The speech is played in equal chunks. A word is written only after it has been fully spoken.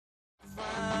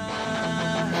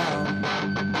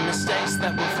face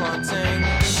that we're fronting.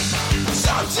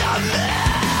 So tell me,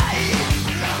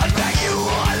 I beg you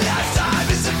one last time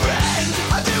as a friend,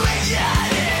 I'll do it here.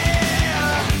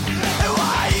 And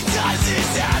why does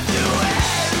this have to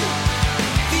end?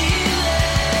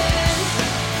 Feeling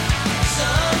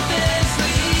something's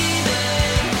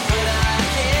leaving, but I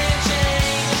can't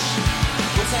change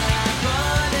what's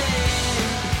happening.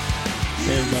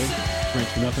 Hey everybody,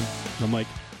 Franks for Nothing. I'm Mike.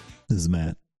 This is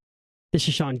Matt. This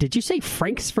is Sean. Did you say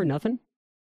Franks for nothing?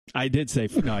 I did say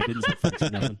no. I didn't say Franks for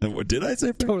Nothing. What did I say?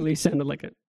 Frank? Totally sounded like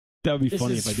it. That would be This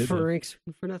funny is if I did that. Franks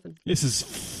for nothing. This is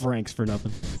Franks for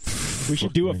Nothing. We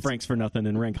should do a Franks for Nothing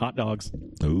and rank hot dogs.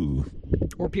 Ooh.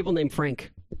 Or people named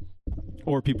Frank.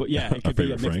 Or people, yeah, it could be a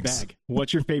mixed favorite Franks. bag.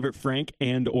 What's your favorite Frank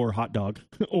and or hot dog?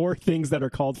 Or things that are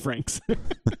called Franks.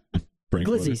 Frank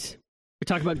Glizzies. We're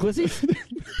talking about glizzies?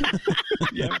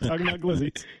 Yeah, we're talking about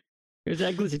glizzies. Here's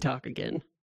that glizzy talk again.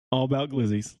 All about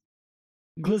glizzies.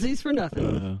 Glizzies for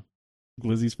nothing.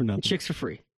 Glizzies for nothing. Chicks for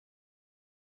free.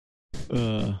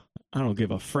 I don't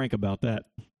give a frank about that,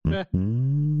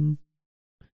 Mm.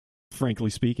 frankly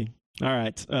speaking. All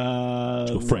right. frank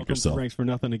welcome to yourself. Franks for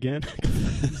Nothing again.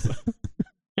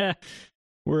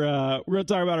 We're gonna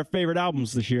talk about our favorite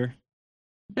albums this year.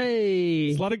 Hey.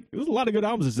 There's a lot of good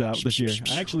albums out this year.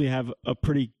 I actually have a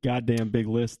pretty goddamn big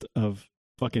list of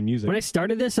fucking music. When I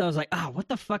started this, I was like, what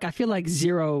the fuck? I feel like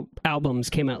 0 albums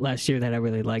came out last year that I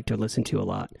really liked or listened to a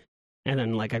lot. And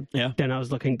then then I was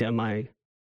looking down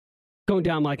going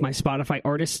down like my Spotify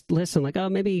artist list and like,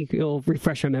 maybe you'll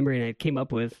refresh my memory. And I came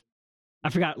up with, I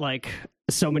forgot like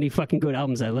so many fucking good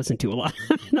albums I listened to a lot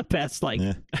in the past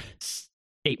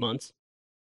 8 months.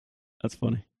 That's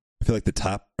funny. I feel like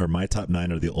my top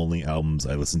 9 are the only albums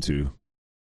I listen to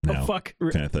now. Oh, fuck.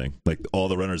 Kind of thing. Like all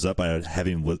the runners up, I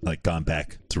haven't gone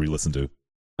back to re-listen to.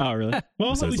 Oh, really?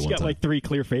 Well, Besides at least the you one got time. like 3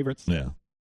 clear favorites. Yeah.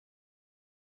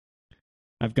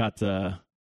 I've got. I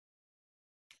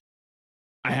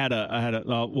had a.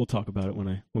 We'll talk about it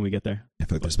when we get there. I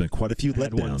feel like there's been quite a few I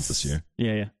had one letdowns this year.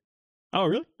 Yeah. Oh,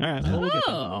 really? All right. Well, we'll get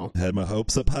there. Oh. I had my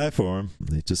hopes up high for them.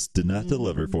 They just did not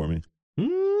deliver for me.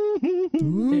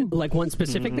 Like one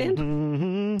specific band?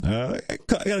 Mm-hmm. I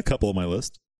got a couple on my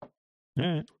list. All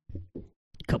right.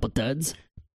 Couple duds.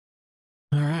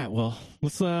 All right. Well,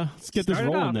 let's get this Start it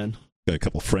rolling off. then. Got a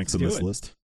couple Franks on do this it.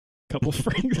 list. Couple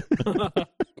Franks.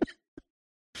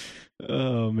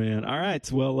 Oh man. All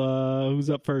right. Well, who's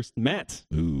up first? Matt.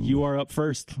 Ooh. You are up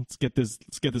first. Let's get this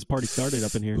party started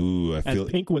up in here. Ooh, I As feel.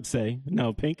 Pink would say.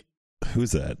 No, Pink.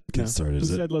 Who's that? Get No. started. Who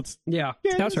Is it? said let's Yeah,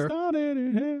 get that's her. started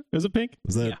in here? Was it Pink?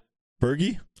 Was that Yeah.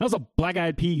 Fergie? That was a Black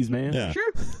Eyed Peas, man. Yeah.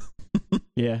 Sure.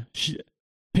 Yeah.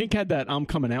 Pink had that "I'm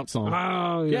Coming Out" song.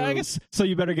 Oh, Yeah, I guess so.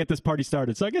 You better get this party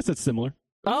started. So I guess it's similar.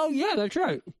 Oh, yeah, that's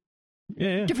right.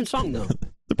 Yeah. Different song, though.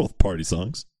 They're both party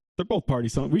songs. They're both party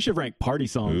songs. We should rank party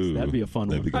songs. Ooh, That'd be a fun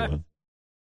That'd be one. a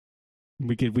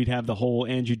good one. We'd have the whole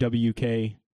Angie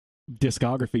WK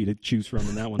discography to choose from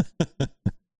in that one.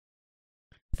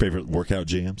 Favorite workout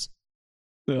jams?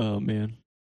 Oh man,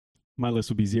 my list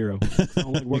would be 0. I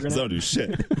don't like working Because I out. don't do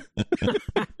shit.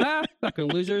 Fucking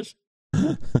losers.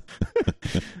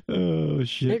 Oh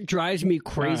shit. It drives me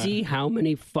crazy how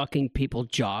many fucking people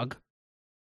jog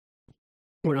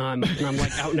when I'm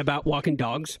like out and about walking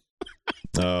dogs.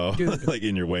 Oh, Dude. like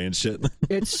in your way and shit.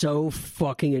 It's so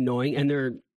fucking annoying. And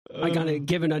they're like on a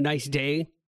given a nice day,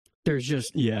 there's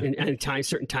just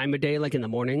certain time of day, like in the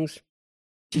mornings.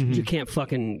 Mhm. You can't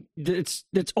fucking. It's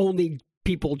only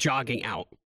people jogging out.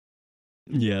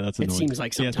 Yeah, that's It annoying. seems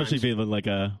like yeah, sometimes. especially if you live in like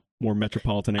a more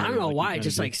metropolitan area. I don't know like you why. guys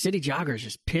Just do. like city joggers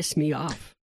just piss me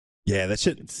off. Yeah, that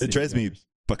shit. It's It drives me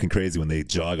fucking crazy when they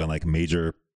jog on like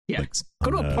major, Yeah. like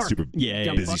Go to on, a park. super yeah,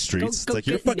 Dumb yeah. busy fuck. streets. Go It's like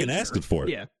you're get in fucking nature. asking for it.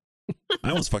 Yeah. I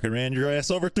almost fucking ran your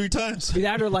ass over 3 times.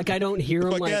 That or like I don't hear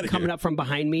them Fuck like outta coming here. up from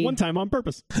behind me, One time on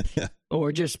purpose.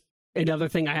 or just another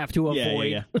thing I have to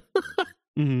avoid. Yeah.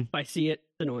 Mm-hmm. If I see it,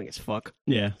 it's annoying as fuck.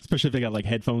 Yeah, especially if they got like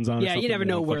headphones on. or Yeah, you something, never they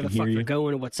know don't where the fucking fuck hear they're you.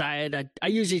 going or what side. I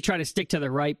usually try to stick to the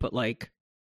right, but like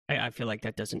I feel like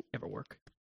that doesn't ever work.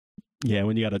 Yeah,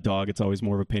 when you got a dog, it's always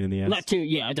more of a pain in the ass. Not too.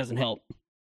 Yeah, it doesn't help.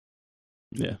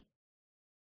 Yeah.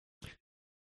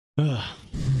 Ugh.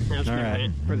 That's All my right.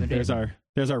 rant for the day.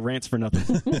 There's our rants for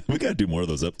nothing. We got to do more of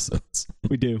those episodes.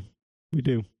 We do.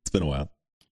 It's been a while.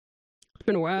 It's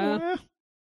been a while.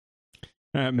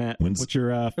 All right, Matt. When's- What's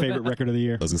your favorite record of the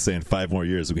year? I was going to say in 5 more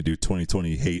years, we could do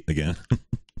 2020 hate again.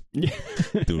 Yeah.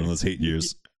 Do one of those hate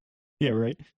years. Yeah,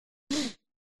 right.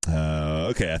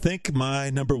 Okay, I think my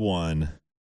number 1.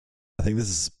 I think this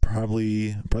is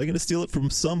probably going to steal it from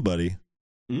somebody.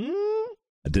 Mm.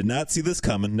 I did not see this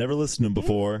coming. Never listened to him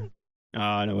before.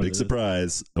 I know what Big it is.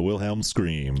 surprise. A Wilhelm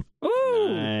scream. Ooh,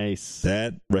 Nice.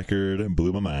 That record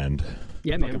blew my mind.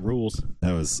 Yeah, Fucking man. rules.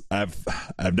 That was I've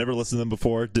never listened to them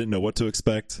before. Didn't know what to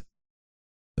expect.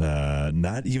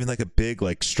 Not even like a big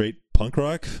like straight punk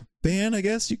rock band, I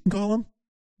guess you can call them.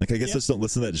 Like I guess I just don't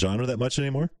listen to that genre that much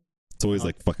anymore. It's always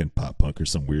like fucking pop punk or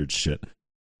some weird shit,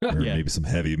 or maybe some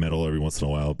heavy metal every once in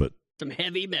a while. But Some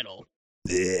heavy metal.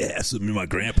 yeah, some of my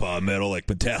grandpa metal like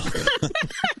Metallica.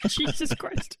 Jesus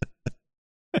Christ.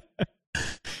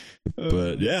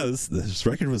 But yeah, this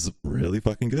record was really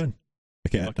fucking good.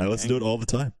 I listen to it all the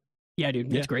time. Yeah,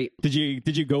 dude, it's great. Did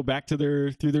you go back to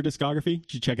their discography?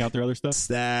 Did you check out their other stuff?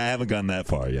 I haven't gone that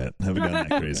far yet. I haven't gotten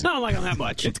that crazy. Not like on that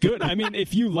much. It's good. I mean,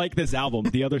 if you like this album,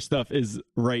 the other stuff is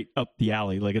right up the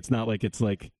alley. Like it's not like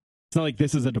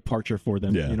this is a departure for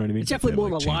them. Yeah. You know what I mean? It's definitely more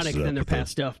like, melodic changed it than up their with the-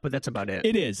 past stuff, but that's about it.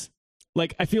 It is.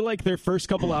 Like I feel like their first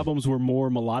couple albums were more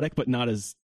melodic, but not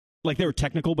as like they were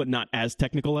technical, but not as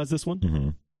technical as this one. Mm-hmm.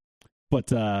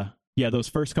 But yeah, those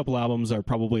first couple albums are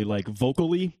probably like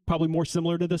vocally probably more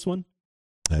similar to this one.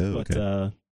 Oh, But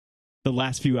okay. the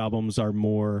last few albums are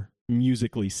more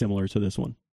musically similar to this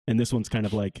one. And this one's kind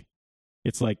of like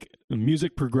it's like a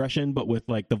music progression, but with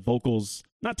like the vocals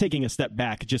not taking a step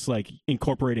back, just like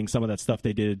incorporating some of that stuff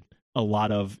they did a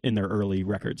lot of in their early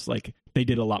records. Like they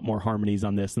did a lot more harmonies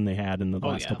on this than they had in the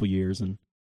last couple years and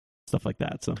stuff like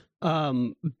that. So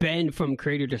Ben from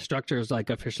Creator Destructor is like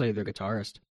officially their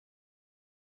guitarist.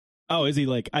 oh, is he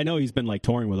like? I know he's been like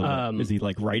touring with them. Is he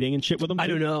like writing and shit with them? I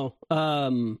don't know.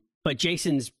 But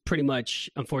Jason's pretty much,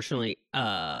 unfortunately,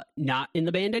 not in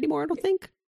the band anymore. I don't think.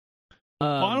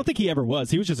 Well, I don't think he ever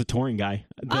was. He was just a touring guy.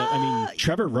 I mean,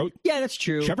 Trevor wrote. Yeah, that's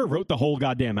true. Trevor wrote the whole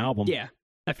goddamn album. Yeah,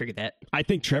 I figured that. I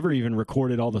think Trevor even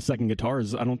recorded all the second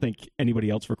guitars. I don't think anybody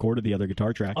else recorded the other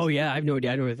guitar tracks. Oh yeah, I have no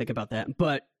idea. I don't really think about that.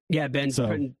 But yeah,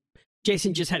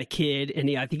 Jason just had a kid, and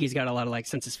I think he's got a lot of like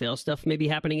Census Fail stuff maybe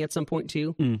happening at some point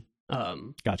too.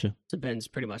 Gotcha. So Ben's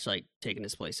pretty much like taking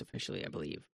his place officially, I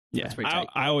believe. Yeah, That's pretty tight.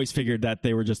 I always figured that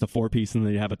they were just a 4-piece and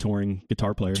they'd have a touring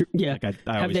guitar player. Yeah. Like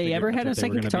I Have always they figured ever that's had what a they were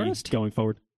second gonna be guitarist? going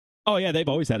forward? Oh yeah, they've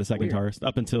always had a second Weird. guitarist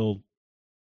up until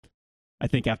I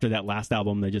think after that last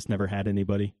album they just never had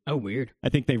anybody. Oh, weird. I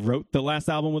think they wrote the last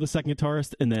album with a second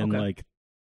guitarist and then Okay. like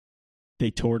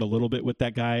they toured a little bit with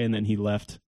that guy and then he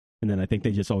left and then I think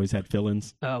they just always had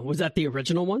fill-ins. Was that the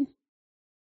original one?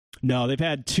 No, they've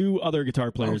had two other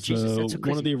guitar players. Jesus, that's so one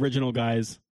crazy. of the original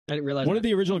guys. I didn't realize. One of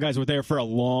the original guys were there for a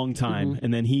long time,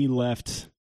 and then he left.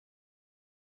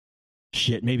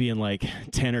 Shit, maybe in like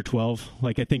 10 or 12.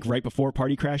 Like I think right before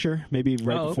Party Crasher, maybe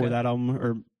right before that album,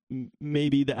 or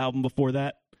maybe the album before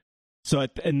that. So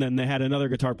and then they had another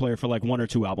guitar player for like 1 or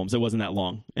 2 albums. It wasn't that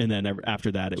long, and then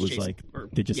after that, it was Jason, like or-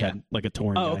 they just yeah. had like a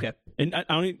touring. Oh, guy. okay. And I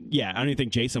don't even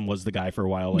think Jason was the guy for a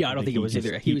while. Like, Yeah, I don't think it was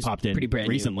either. He was popped in pretty brand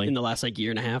recently new in the last like year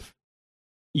and a half.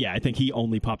 Yeah, I think he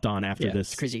only popped on after Yeah,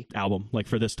 this it's crazy. album, like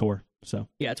for this tour. So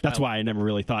Yeah, it's that's wild. why I never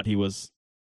really thought he was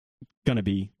gonna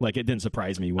be like. It didn't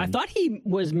surprise me when I thought he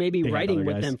was maybe they had writing other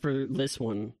with guys. them for this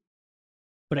one,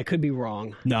 but I could be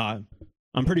wrong. No,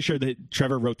 I'm pretty sure that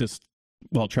Trevor wrote this.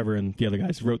 Well, Trevor and the other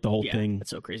guys wrote the whole Yeah, thing that's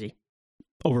so crazy.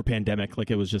 over pandemic.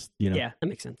 Like it was just Yeah, that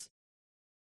makes sense.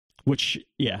 which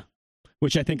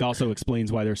I think also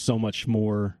explains why there's so much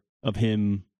more of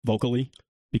him vocally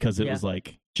because it was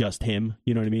like just him.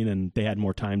 You know what I mean? And they had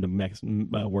more time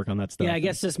to work on that stuff. Yeah, I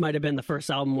guess this might have been the first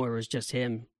album where it was just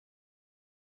him.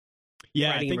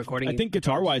 Yeah, writing and recording I think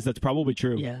guitar wise, that's probably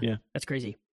true. Yeah. yeah. That's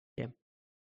crazy.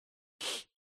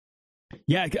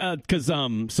 Yeah, because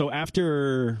so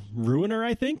after Ruiner,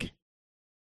 I think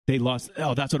they lost.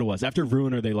 Oh, that's what it was. After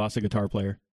Ruiner, they lost a guitar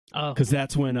player Oh, because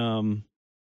that's when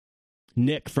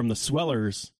Nick from the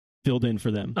Swellers filled in for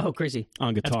them oh, crazy.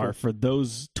 on guitar cool. for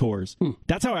those tours.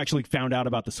 That's how I actually found out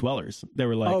about the Swellers. They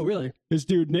were like, Oh, really? "This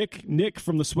dude Nick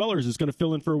from the Swellers is going to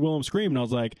fill in for Wilhelm Scream," and I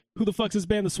was like, "Who the fuck's this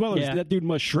band, the Swellers? Yeah. That dude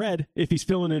must shred if he's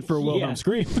filling in for Wilhelm Yeah.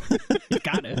 Scream."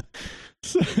 Got it.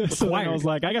 So then I was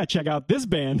like, I gotta check out this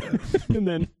band, and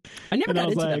then I never and I got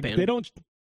was into like, that band. they don't.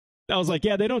 I was like,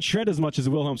 yeah, they don't shred as much as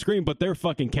Wilhelm Scream, but they're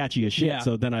fucking catchy as shit. Yeah.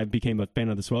 So then I became a fan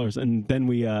of the Swellers, and then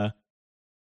we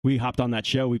hopped on that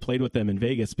show. We played with them in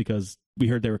Vegas because we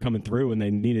heard they were coming through and they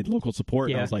needed local support.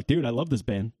 And I Yeah. was like, dude, I love this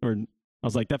band. Or I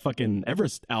was like, that fucking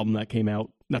Everest album that came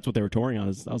out. That's what they were touring on.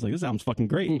 I was like, this album's fucking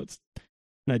great.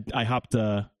 And I hopped.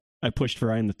 I pushed for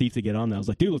Ryan the Thief to get on that. I was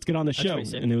like, dude, let's get on the That's show. pretty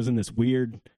sick. And it was in this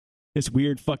weird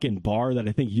fucking bar that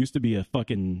I think used to be a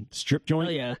fucking strip joint.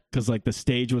 Oh, yeah. Because like the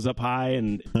stage was up high,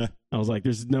 and I was like,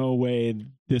 "There's no way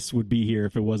this would be here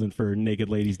if it wasn't for naked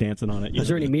ladies dancing on it." Was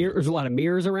there any mirrors? There's a lot of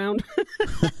mirrors around.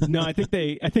 No, I think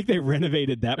they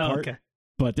renovated that Oh, part, okay.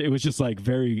 but it was just like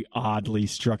very oddly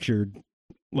structured.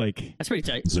 Like, That's pretty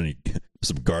tight. Is there any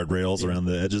Some guardrails around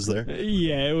the edges there.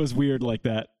 Yeah, it was weird like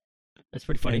that. That's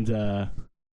pretty funny. And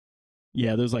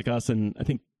yeah, there's like us and I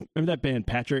think remember that band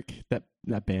Patrick, that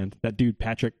dude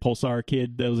Patrick Pulsar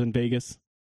kid that was in Vegas.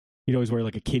 He'd always wear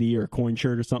like a kitty or a coin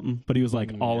shirt or something, but he was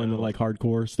like all into like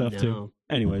hardcore stuff too.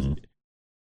 Anyways,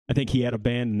 I think he had a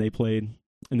band and they played,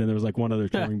 and then there was like one other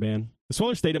touring band. The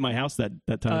Sweller stayed at my house that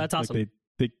time. Oh, that's awesome.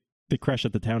 Like they crashed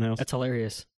at the townhouse. That's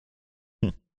hilarious.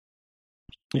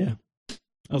 Yeah, that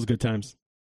was good times.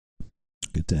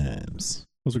 Good times.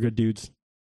 Those are good dudes.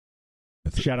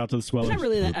 Shout out to the Swellers. They're not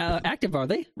really that active, are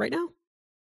they, right now?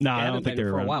 No, I don't think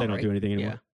they're around. They don't do anything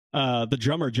anymore. Yeah. The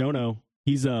drummer Jono,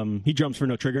 he drums for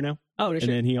No Trigger now. Oh, and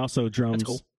then he also drums. That's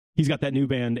cool. He's got that new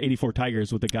band 84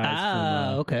 Tigers with the guys.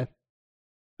 From, okay.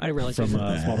 I didn't realize from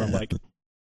Small Brown Bike.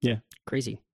 Yeah,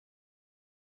 crazy.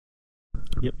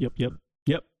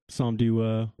 Yep. Saw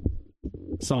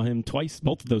him twice,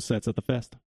 both of those sets at the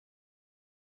fest.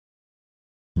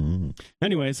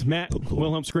 Anyways, Matt, cool.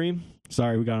 Wilhelm Scream.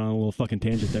 Sorry, we got on a little fucking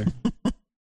tangent there.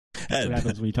 That's what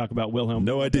happens when you talk about Wilhelm.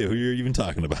 No idea who you're even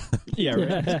talking about. Yeah,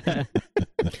 right.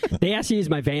 They asked to use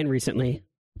my van recently.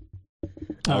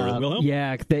 Wilhelm?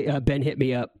 Yeah, Ben hit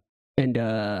me up, and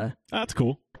that's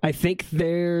cool. I think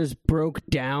theirs broke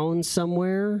down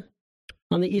somewhere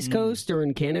on the East Coast or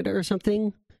in Canada or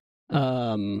something.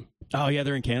 Oh yeah,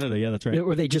 they're in Canada. Yeah, that's right.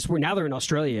 Or they just were. Now they're in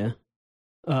Australia.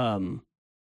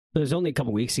 It was only a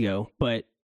couple weeks ago, but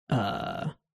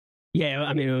yeah,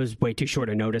 I mean it was way too short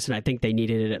a notice, and I think they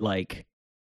needed it at like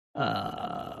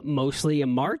mostly in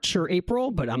March or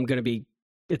April. But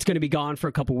it's gonna be gone for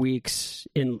a couple weeks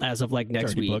as of like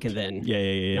next week, booked. And then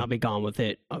yeah. I'll be gone with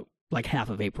it like half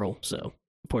of April. So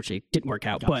unfortunately, it didn't work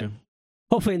out. Gotcha. But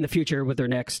hopefully in the future with their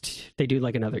next, they do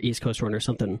like another East Coast run or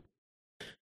something.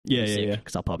 Yeah.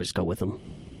 Because I'll probably just go with them.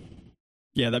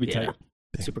 Yeah, that'd be tight.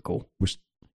 Super cool. Wish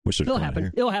it'll happen.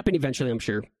 Here. It'll happen eventually, I'm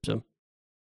sure. So.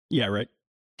 Yeah, right.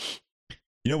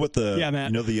 You know what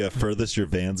Matt. You know the furthest your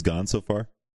van's gone so far?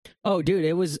 Oh, dude,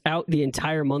 it was out the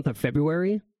entire month of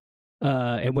February.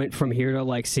 It went from here to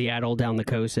like Seattle down the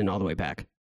coast and all the way back.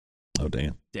 Oh,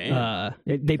 damn.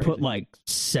 They put like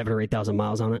 7,000 or 8,000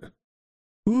 miles on it.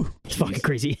 Ooh, it's fucking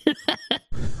crazy.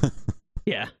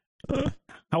 Yeah.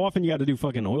 How often you got to do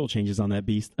fucking oil changes on that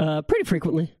beast? Pretty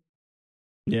frequently.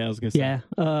 Yeah, I was gonna say. Yeah,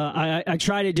 I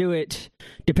try to do it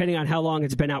depending on how long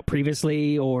it's been out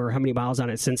previously or how many miles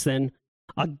on it since then.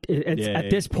 At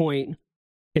this point,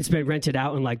 it's been rented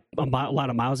out and like a lot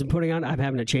of miles I'm putting on. I'm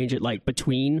having to change it like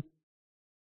between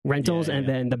rentals, and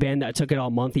then the band that took it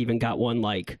all month even got one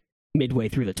like midway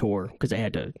through the tour because they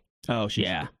had to. Oh, shit.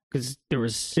 Yeah, because there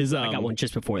was I got one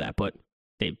just before that, but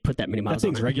they put that many miles. That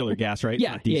thing's on it. regular gas, right?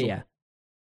 Yeah, yeah.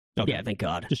 Okay. Yeah, thank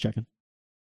God. Just checking.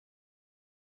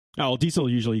 Oh, diesel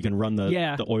usually you can run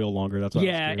the oil longer. That's what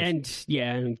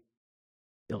and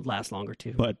it'll last longer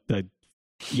too. But the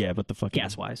fucking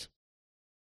gas wise,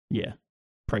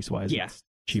 price wise, it's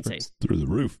cheaper. It's through the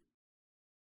roof.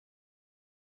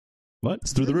 What?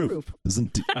 It's through the roof.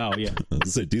 Isn't? Oh yeah, I was gonna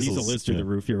say diesel is through the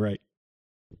roof. You're right.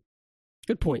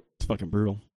 Good point. It's fucking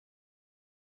brutal.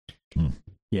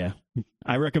 Yeah,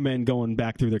 I recommend going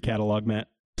back through their catalog, Matt.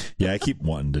 Yeah, I keep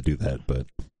wanting to do that, but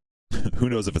who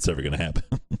knows if it's ever going to happen.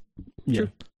 Yeah.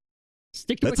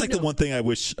 That's like the one thing I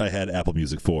wish I had Apple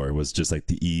Music for, was just like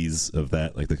the ease of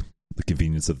that, like the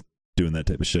convenience of doing that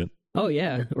type of shit. Oh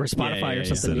yeah, or Spotify or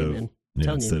something.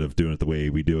 Instead of doing it the way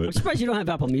we do it. I'm surprised you don't have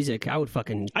Apple Music. I would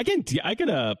fucking. I could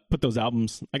put those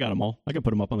albums. I got them all. I could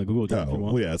put them up on the Google Drive. Oh,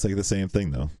 well, yeah, it's like the same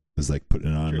thing though. It's like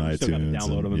putting it on iTunes.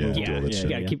 Download them and do all that shit. You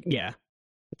gotta keep. Yeah,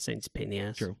 it's a pain in the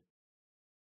ass.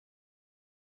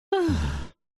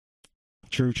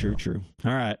 True. True.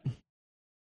 All right.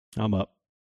 I'm up.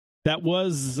 That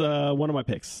was one of my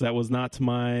picks. That was not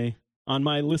on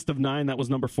my list of 9. That was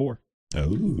number 4.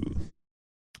 Oh.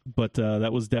 But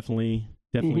that was definitely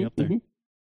up there.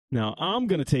 Now, I'm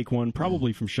going to take one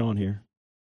probably from Sean here.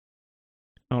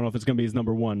 I don't know if it's going to be his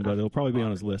number 1, but it'll probably be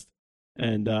on his list.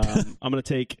 And I'm going to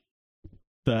take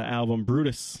the album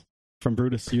Brutus from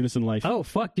Brutus, Unison Life. Oh,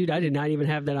 fuck, dude. I did not even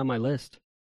have that on my list.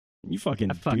 You fucking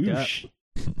douche.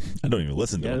 I don't even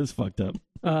listen to it. Yeah, it was fucked up.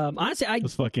 Honestly, I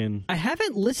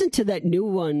haven't listened to that new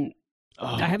one. Oh,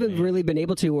 I haven't really been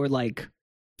able to, or like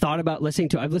thought about listening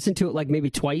to it. I've listened to it like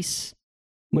maybe twice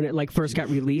when it like first got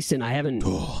released, and I haven't.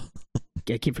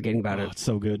 I keep forgetting about it. It's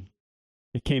so good.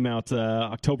 It came out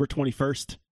October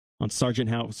 21st on Sargent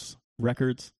House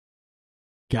Records.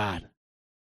 God,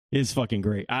 it's fucking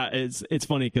great. It's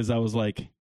funny because I was like,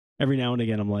 every now and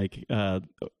again, I'm like,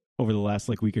 over the last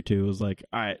like week or two, it was like,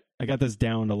 all right, I got this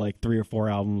down to like 3 or 4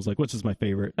 albums. Like, which is my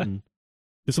favorite? And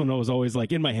This one was always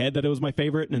like in my head that it was my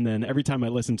favorite, and then every time I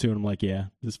listen to it, I'm like, yeah,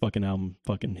 this fucking album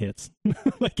fucking hits.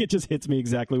 Like it just hits me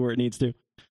exactly where it needs to.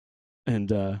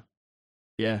 And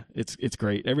yeah, it's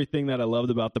great. Everything that I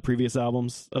loved about the previous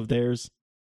albums of theirs,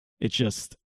 it's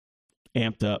just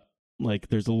amped up. Like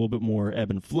there's a little bit more ebb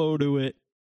and flow to it.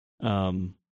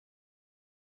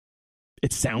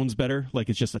 It sounds better. Like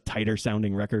it's just a tighter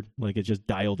sounding record. Like it's just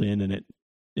dialed in, and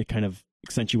it kind of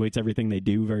accentuates everything they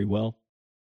do very well.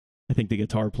 I think the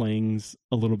guitar playing's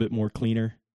a little bit more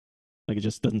cleaner. Like it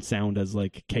just doesn't sound as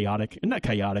like chaotic, and not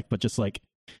chaotic, but just like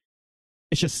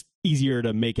it's just easier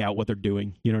to make out what they're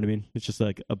doing. You know what I mean? It's just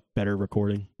like a better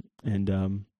recording,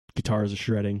 and guitars are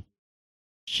shredding.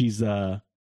 She's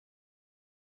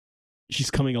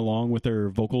coming along with her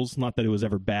vocals. Not that it was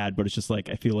ever bad, but it's just like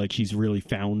I feel like she's really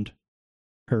found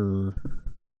her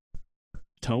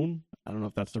tone. I don't know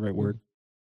if that's the right word,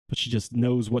 but she just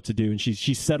knows what to do, and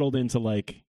she's settled into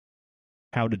like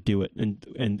how to do it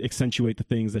and accentuate the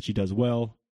things that she does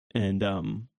well.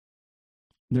 And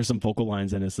there's some vocal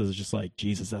lines in this that's just like,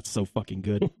 Jesus, that's so fucking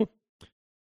good.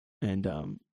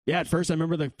 And yeah, at first I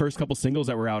remember the first couple singles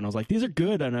that were out, and I was like, these are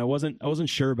good, and I wasn't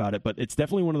sure about it, but it's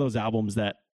definitely one of those albums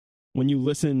that when you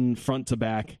listen front to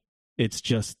back, it's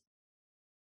just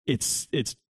it's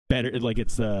better. Like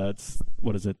it's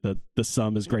what is it? The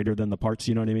sum is greater than the parts.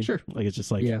 You know what I mean? Sure. Like it's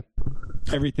just like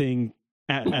everything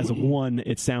as a one,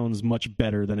 it sounds much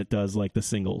better than it does like the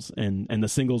singles, and the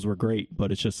singles were great, but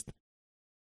it's just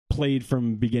played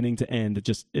from beginning to end.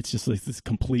 It's just like this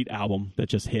complete album that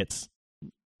just hits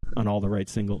on all the right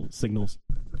signals.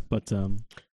 But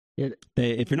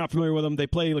if you're not familiar with them, they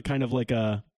play kind of like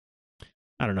a,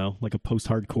 I don't know, like a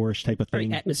post-hardcore-ish type of thing.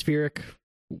 Very atmospheric.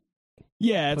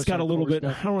 Yeah, it's got a little bit,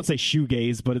 I don't want to say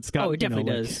shoegaze, but it's got, it definitely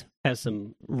like, does. Has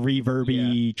some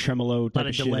reverby, tremolo type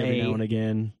of shit every now and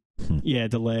again. Yeah,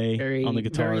 delay on the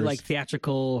guitars. Very like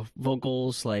theatrical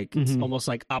vocals, like it's almost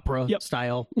like opera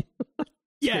style.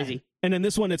 Yeah. Crazy. And in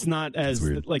this one, it's not as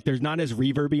like there's not as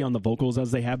reverby on the vocals as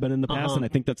they have been in the past, and I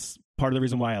think that's part of the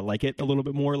reason why I like it a little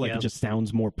bit more. Like it just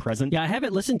sounds more present. Yeah, I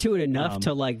haven't listened to it enough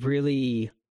to like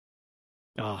really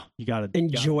you gotta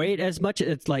enjoy it as much.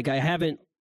 It's like I haven't,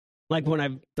 like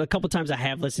when a couple times I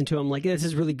have listened to them, like this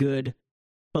is really good,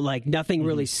 but like nothing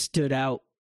really stood out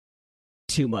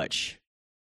too much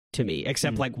to me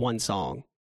except like one song.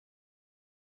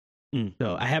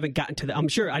 So I haven't gotten to I'm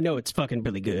sure I know it's fucking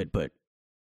really good, but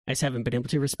I just haven't been able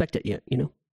to respect it yet, you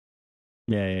know?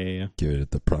 Yeah. Give it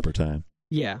at the proper time.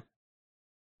 Yeah.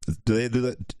 Do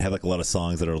they have like a lot of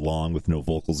songs that are long with no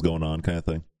vocals going on kind of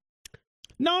thing?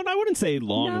 No, I wouldn't say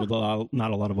long with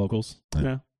not a lot of vocals.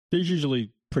 Yeah. They're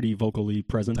usually pretty vocally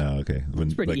present. Oh, okay.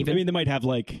 It's pretty even. I mean, they might have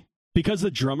like, because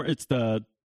the drummer, it's the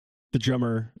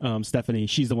drummer, Stephanie,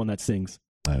 she's the one that sings.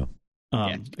 Oh.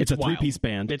 It's a wild 3-piece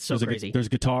band. It's so crazy. There's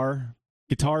guitar,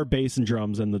 bass, and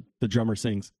drums, and the drummer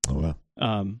sings. Oh,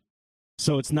 wow.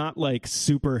 So it's not like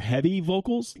super heavy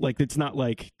vocals. Like it's not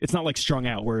like strung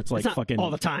out where it's like fucking all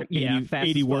the time.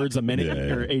 80 words a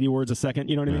minute or 80 words a second.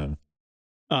 You know what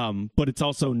I mean? But it's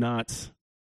also not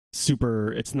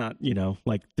super. It's not,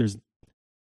 like there's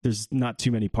not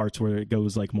too many parts where it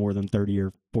goes like more than 30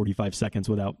 or 45 seconds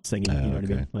without singing. You know what I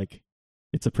mean? Like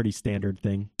it's a pretty standard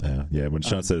thing. Yeah. When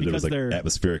Sean said it was like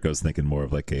atmospheric, I was thinking more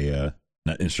of like a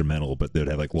not instrumental, but they'd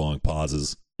have like long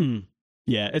pauses.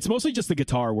 Yeah, it's mostly just the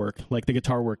guitar work. Like the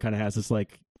guitar work kind of has this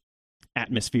like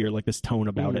atmosphere, like this tone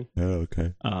about it. Oh,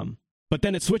 okay. But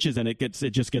then it switches and it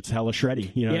just gets hella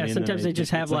shreddy. You know? Yeah, sometimes they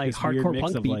just have like hardcore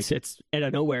punk beats. It's out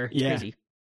of nowhere. It's crazy.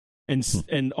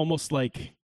 And almost like,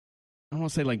 I don't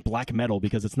want to say like black metal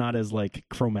because it's not as like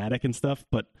chromatic and stuff,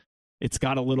 but it's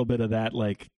got a little bit of that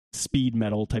like speed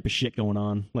metal type of shit going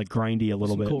on, like grindy a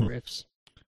little bit. Cool riffs.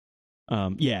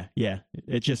 Yeah.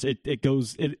 It just it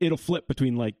goes it'll flip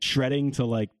between like shredding to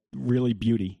like really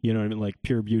beauty. You know what I mean? Like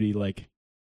pure beauty, like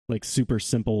super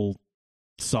simple,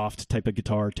 soft type of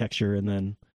guitar texture, and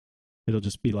then it'll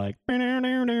just be like, you know what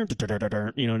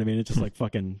I mean? It just like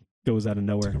fucking goes out of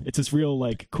nowhere. It's this real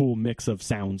like cool mix of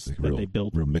sounds that they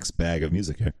build. Real mixed bag of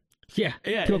music here. Yeah.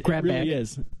 It really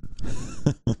is.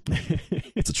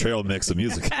 It's a trail mix of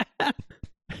music.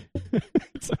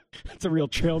 It's a real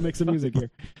trail mix of music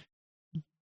here.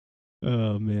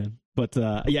 Oh man. But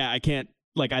yeah, I can't,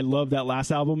 like, I love that last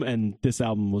album, and this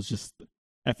album was just,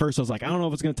 at first I was like, I don't know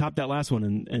if it's going to top that last one,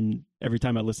 and every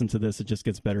time I listen to this, it just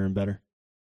gets better and better.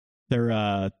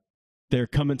 They're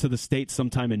coming to the States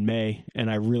sometime in May, and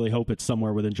I really hope it's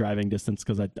somewhere within driving distance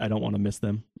because I don't want to miss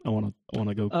them. I want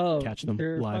to go catch them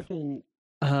live. Fucking,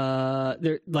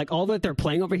 they're like, all that they're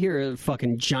playing over here are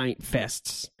fucking giant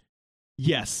fests.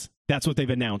 Yes, that's what they've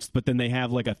announced, but then they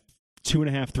have like a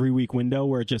 2.5-3 week window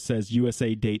where it just says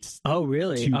USA dates Oh,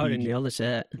 really? To I be- didn't notice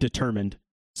that. determined.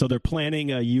 So they're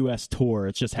planning a US tour.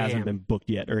 It just hasn't Damn. been booked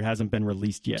yet, or it hasn't been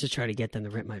released yet. Just try to get them to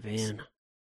rent my van.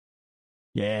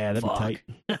 Yeah, that'd Fuck. be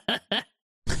tight.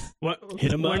 What?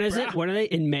 Hit 'em When up, is bro. it? When are they?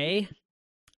 In May?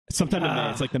 Sometime in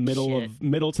May. It's like the shit.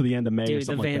 middle to the end of May or Dude, the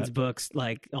something van's like books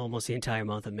like almost the entire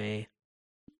month of May.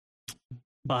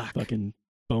 Fuck. that.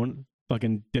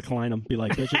 Fucking decline them. Be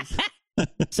like, bitches.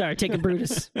 Sorry, take a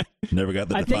Brutus. Never got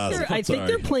the I think deposit. they're. I I'm think sorry.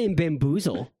 they're playing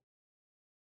Bamboozle.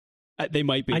 They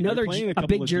might be. I know they're playing a couple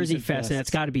big of Jersey decent fest, and that's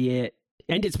fests. got to be it.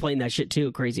 And it's playing that shit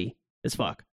too. Crazy as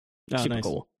fuck. Oh, Super nice.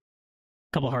 cool.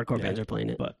 A couple hardcore Yeah, bands are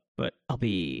playing it, but I'll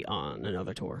be on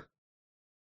another tour.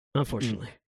 Unfortunately,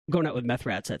 I'm going out with Meth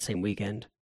Rats that same weekend.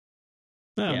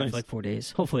 Oh, yeah, nice. for like 4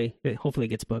 days. Hopefully it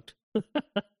gets booked.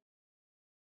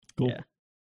 Cool. Yeah.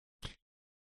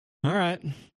 All right.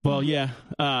 Well, yeah.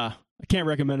 I can't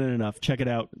recommend it enough. Check it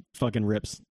out. Fucking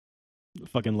rips.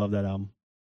 Fucking love that album.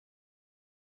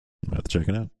 I'll have to check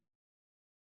it out.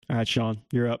 All right, Sean,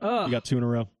 you're up. Oh. You got 2 in a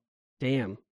row.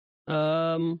 Damn.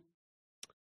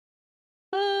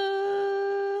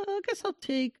 I guess I'll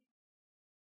take.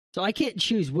 So I can't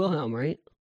choose Wilhelm, right?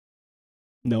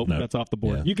 Nope, No. that's off the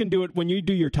board. Yeah. You can do it when you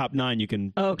do your top 9. You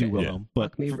can Oh, okay. do Wilhelm,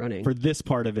 but Fuck me running. for this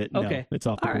part of it, no, Okay. it's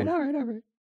off the All board.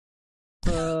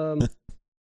 right.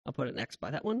 I'll put an X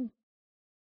by that one.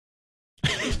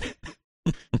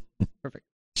 Perfect.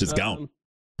 Just gone.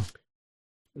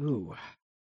 Ooh,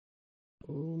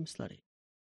 I'm slutty.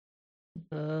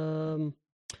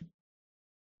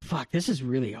 Fuck, this is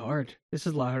really hard. This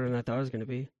is a lot harder than I thought it was going to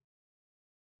be.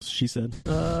 She said.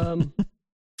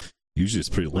 Usually it's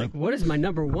pretty Like, limp. what is my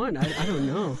number one? I don't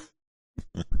know.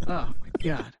 Oh my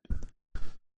god.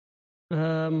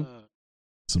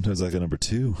 Sometimes I got number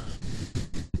 2.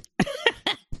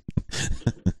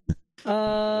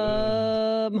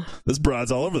 This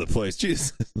broad's all over the place.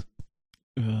 Jeez.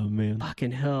 Oh man.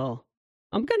 Fucking hell.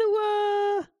 I'm gonna.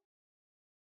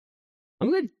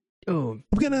 Oh,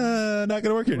 Not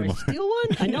gonna work here do I anymore. steal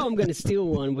one? I know I'm gonna steal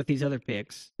one with these other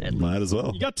picks. At least. Might as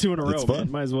well. You got 2 in a row, It's man.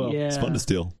 fun. Might as well. Yeah. It's fun to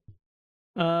steal.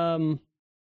 Oh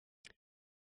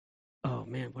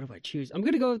man, what do I choose? I'm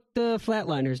gonna go with the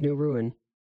Flatliners, New Ruin.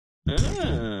 I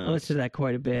Ah. listened to that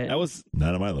quite a bit.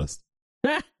 Not on my list.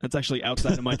 That's actually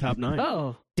outside of my top 9.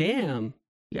 Oh, damn.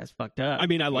 You guys fucked up. I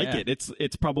mean, I like Yeah. it.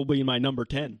 It's probably my number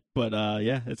 10, but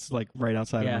yeah, it's like right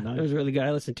outside Yeah, of my it 9. was really good.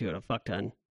 I listened to it a fuck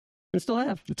ton. And still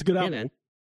have. It's a good Yeah, album. man.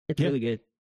 It's Yeah. really good.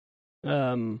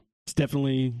 It's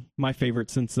definitely my favorite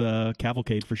since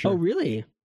Cavalcade for sure. Oh, really?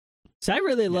 So I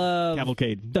really love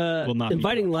Cavalcade. the will not be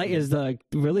Inviting top. Light is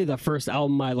really the first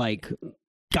album I like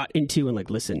got into and like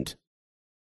listened.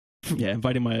 Yeah,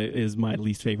 Inviting is my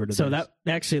least favorite of So theirs.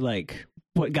 that actually like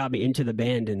what got me into the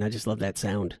band, and I just love that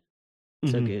sound.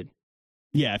 So Mhm. good.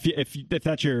 Yeah, if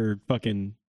that's your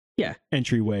fucking Yeah.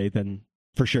 entryway, then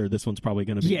for sure this one's probably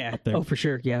going to be Yeah. up there. Oh, for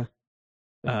sure. Yeah.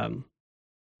 Yeah,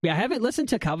 I haven't listened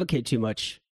to Cavalcade too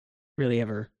much, really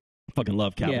ever. Fucking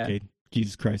love Cavalcade.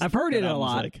 Jesus Christ, I've heard That it a album's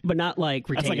lot, like- but not like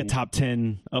that's like a retained. top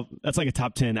 10. That's like a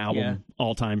top 10 album Yeah.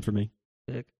 all time for me.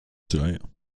 So I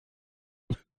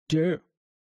am. Yeah.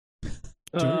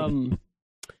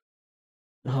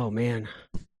 Oh man,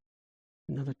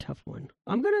 another tough one.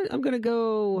 I'm gonna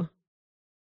go.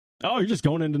 Oh, you're just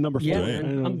going into number 4. Yeah, Right.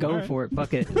 man, I'm going for it.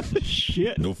 Fuck it.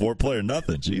 Shit. No 4-player,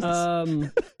 nothing. Jesus.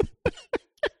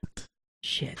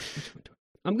 Shit. Which one do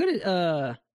I'm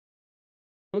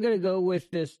gonna go with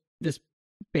this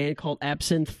band called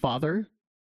Absinthe Father.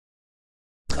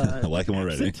 I like him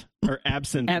already. Absinthe? Or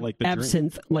absinthe, like the drink.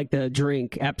 absinthe, like the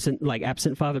drink. Absinthe, like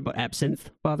Absent Father, but Absinthe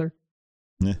Father.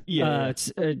 Yeah.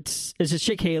 It's just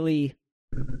Chick Haley.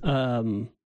 The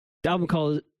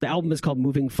album is called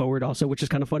Moving Forward, also, which is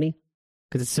kind of funny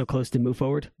because it's so close to Move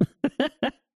Forward.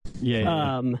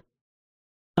 yeah.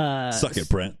 Suck it,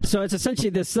 Brent. So it's essentially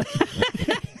this.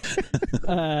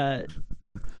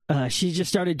 She just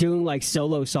started doing like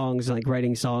solo songs, like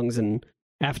writing songs, and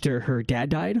after her dad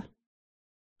died.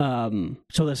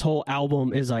 So this whole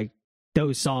album is like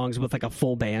those songs with like a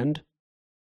full band.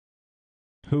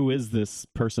 Who is this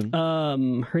person?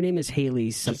 Her name is Haley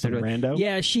Just some something. rando?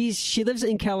 Yeah, she lives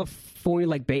in California,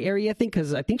 like Bay Area, I think,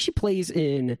 because I think she plays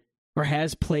in or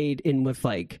has played in with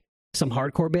like some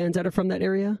hardcore bands that are from that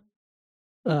area.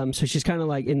 So she's kind of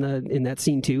like in that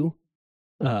scene too.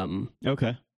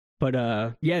 Okay.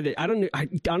 But yeah, I don't know.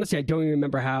 Honestly, I don't even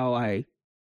remember how I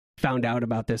found out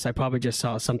about this. I probably just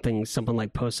saw someone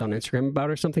like post on Instagram about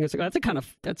it or something. It's like,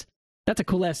 oh, that's a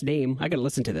cool ass name. I got to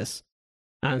listen to this.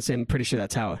 Honestly, I'm pretty sure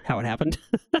that's how it happened.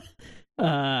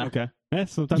 Okay. Yeah,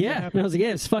 sometimes that Yeah, and happens. I was like,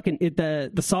 yeah, it's fucking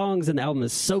the songs and the album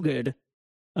is so good.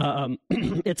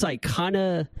 It's like kind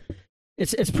of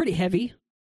it's pretty heavy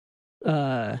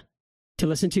to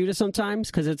listen to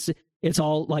sometimes because it's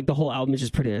all like the whole album is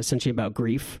just pretty essentially about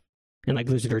grief and like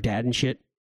losing her dad and shit.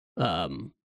 Yeah,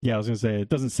 I was gonna say it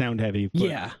doesn't sound heavy. But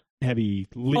Yeah. heavy.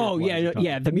 Oh yeah,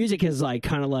 yeah. The music is like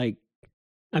kind of like,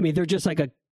 I mean, they're just like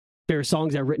there are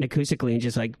songs that are written acoustically and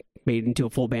just like made into a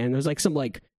full band. There's like some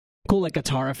like cool like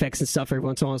guitar effects and stuff every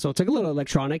once in a while. So it's like a little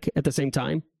electronic at the same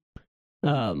time.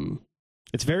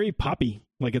 It's very poppy.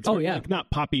 Like it's very, like, not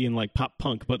poppy and like pop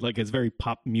punk, but like it's very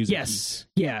pop music. Yes,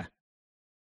 yeah.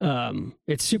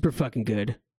 It's super fucking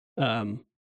good. Yeah,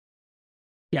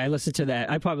 I listened to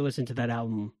that. I probably listened to that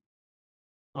album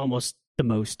almost the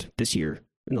most this year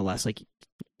in the last like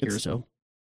year or so.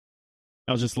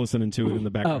 I was just listening to it in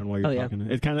the background while you're talking.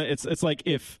 It kind of it's like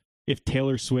if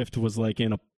Taylor Swift was like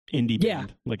in a indie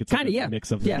band, like it's kind of like a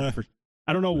mix of that.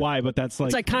 I don't know why, but that's like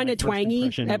it's like kind of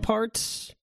twangy at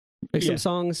parts, like some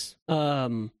songs.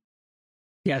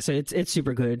 Yeah, so it's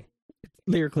super good.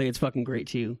 Lyrically, it's fucking great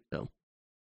too. So,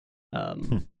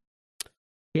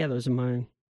 yeah, those are mine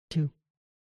too.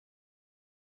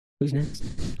 Who's next?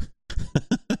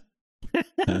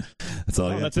 That's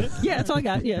all I got. That's it? Yeah, that's all I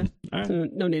got. Yeah. All right.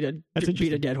 No need to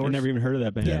beat a dead horse. I never even heard of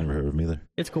that band. Yeah, I never heard of them either.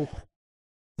 It's cool.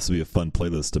 This will be a fun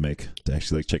playlist to make to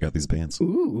actually like check out these bands.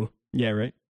 Ooh. Yeah,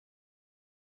 right.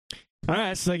 All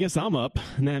right, so I guess I'm up,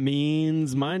 and that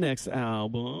means my next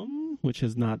album, which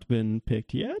has not been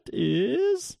picked yet,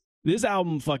 is this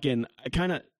album. Fucking, I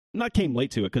kind of not came late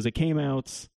to it because it came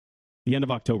out the end of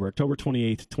October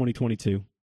 28th, 2022.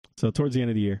 So towards the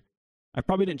end of the year. I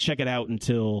probably didn't check it out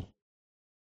until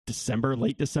December,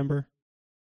 late December.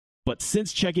 But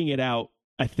since checking it out,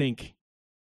 I think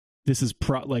this is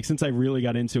like since I really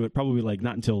got into it, probably like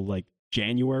not until like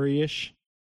January-ish.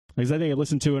 Because I think I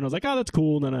listened to it and I was like, oh, that's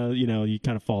cool. And then, you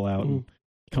kind of fall out and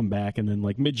come back. And then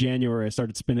like mid-January, I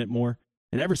started spinning it more.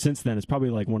 And ever since then, it's probably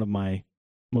like one of my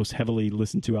most heavily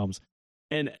listened to albums.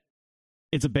 And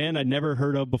it's a band I'd never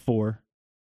heard of before.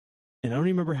 And I don't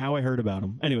even remember how I heard about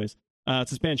them. Anyways,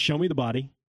 it's this band, Show Me the Body.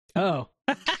 Oh.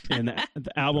 And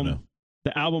the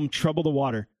album Trouble the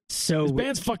Water. So this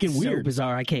band's fucking weird. So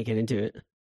bizarre. I can't get into it.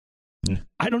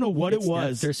 I don't know what it was.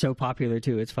 Nuts. They're so popular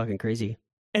too. It's fucking crazy.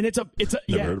 And it's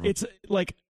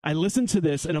like I listened to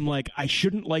this and I'm like, I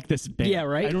shouldn't like this band. Yeah,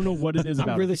 right. I don't know what it is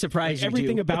about. I'm really surprised. Like,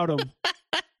 everything about them.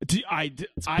 I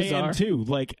am too.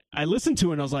 Like I listened to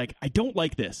it and I was like, I don't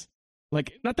like this.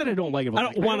 Like, not that I don't like it. But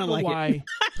I don't want to like why.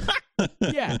 It.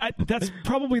 Yeah, that's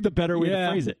probably the better way to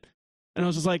phrase it. And I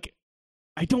was just like,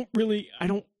 I don't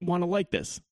want to like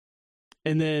this.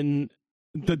 And then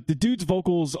the dude's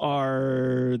vocals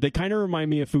they kind of remind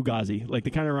me of Fugazi. Like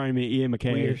they kind of remind me of Ian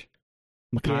MacKay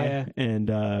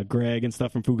and Greg and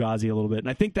stuff from Fugazi a little bit. And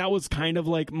I think that was kind of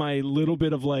like my little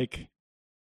bit of like,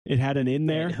 it had an in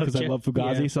there because I love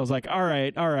Fugazi. Yeah. So I was like, all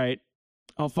right.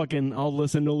 I'll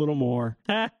listen to a little more.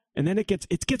 And then it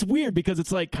gets weird because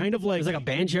it's like kind of like, it's like a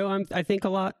banjo. I think a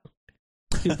lot.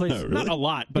 Dude plays really? Not a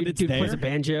lot, but dude plays a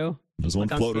banjo. There's one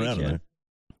floating around in there.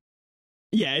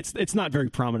 Yeah, it's not very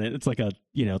prominent. It's like almost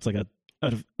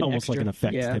extra, like an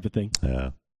effect type of thing.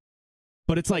 Yeah.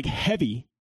 But it's like heavy,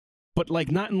 but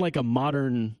like not in like a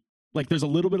modern, like there's a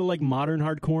little bit of like modern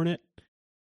hardcore in it,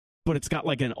 but it's got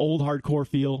like an old hardcore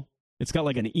feel. It's got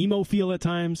like an emo feel at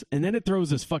times, and then it throws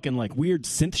this fucking like weird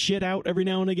synth shit out every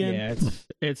now and again. Yeah,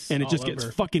 it's and it just gets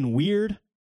fucking weird.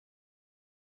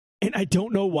 And I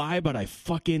don't know why, but I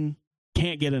fucking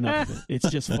can't get enough of it.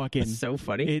 It's just fucking so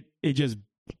funny. It just,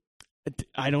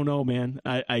 I don't know, man.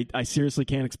 I seriously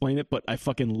can't explain it, but I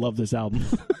fucking love this album.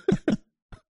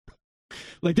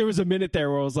 Like there was a minute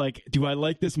there where I was like, do I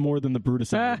like this more than the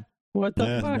Brutus album? What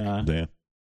the fuck? Damn.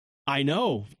 I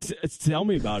know. Tell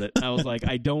me about it. I was like,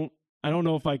 I don't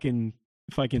know if I can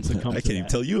succumb. I can't even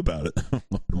tell you about it.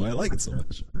 Why I like it so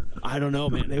much. I don't know,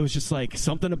 man. It was just like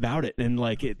something about it, and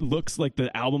like it looks like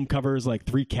the album cover is like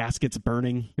 3 caskets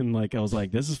burning, and like I was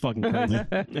like, this is fucking crazy.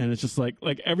 And it's just like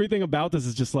everything about this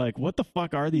is just like, what the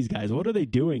fuck are these guys? What are they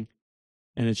doing?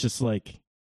 And it's just like,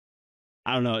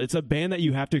 I don't know. It's a band that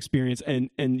you have to experience, and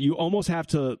you almost have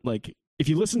to like, if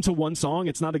you listen to one song,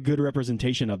 it's not a good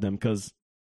representation of them because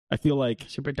I feel like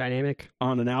super dynamic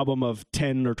on an album of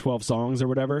 10 or 12 songs or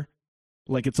whatever.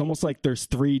 Like it's almost like there's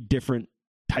 3 different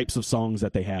types of songs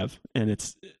that they have, and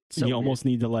it's so you almost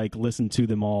need to like listen to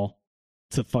them all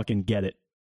to fucking get it.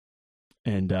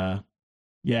 And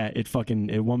yeah, it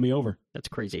won me over. That's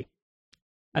crazy.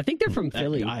 I think they're from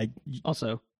Philly.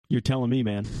 Also, you're telling me,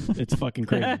 man, it's fucking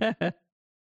crazy.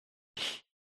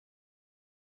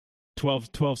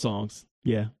 12 songs.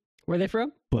 Yeah. Where are they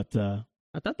from? But I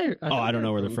thought they. I don't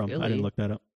know where they're from. Philly. I didn't look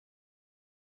that up.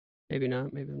 Maybe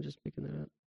not. Maybe I'm just picking that up.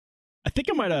 I think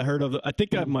I might have heard of. I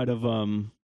think I might have.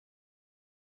 I'm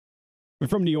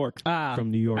from New York.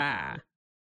 From New York.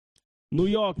 New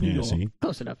York. New Yeah, York. see?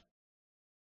 Close enough.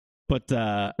 But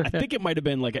I think it might have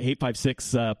been like a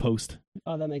 856 post.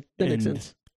 Oh, that makes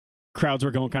sense. Crowds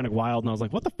were going kind of wild, and I was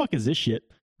like, "What the fuck is this shit?"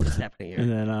 What's happening here? And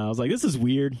then I was like, "This is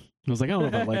weird." And I was like, "I don't know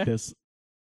if I like this."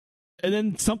 And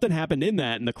then something happened in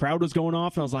that, and the crowd was going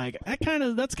off, and I was like,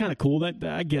 "That's kind of cool. That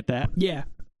I get that." Yeah.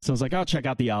 So I was like, "I'll check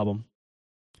out the album."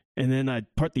 And then I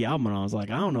part the album, and I was like,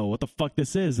 "I don't know what the fuck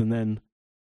this is." And then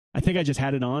I think I just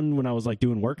had it on when I was like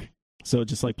doing work, so it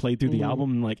just like played through the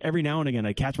album, and like every now and again,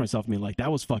 I catch myself being like,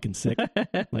 "That was fucking sick."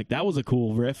 Like that was a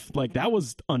cool riff. Like that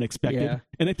was unexpected. Yeah.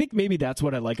 And I think maybe that's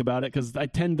what I like about it, because I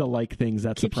tend to like things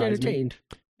that Keeps you surprise me. entertained.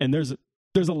 And there's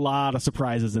a lot of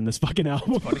surprises in this fucking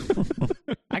album.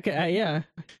 I could, yeah.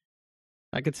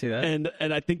 I could see that. and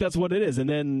I think that's what it is. And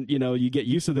then, you know, you get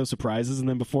used to those surprises, and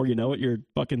then before you know it, you're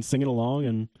fucking singing along,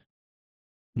 and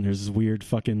there's this weird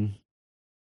fucking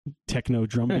techno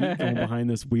drum beat going behind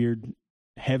this weird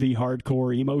heavy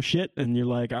hardcore emo shit, and you're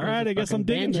like, all right, I guess I'm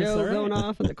digging this. banjo All right. going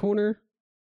off in the corner.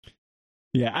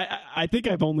 Yeah, I think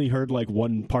I've only heard like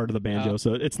one part of the banjo,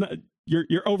 so it's not you're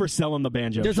overselling the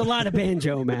banjo. There's a lot of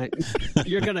banjo, Matt.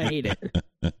 You're gonna hate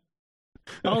it.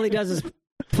 All he does is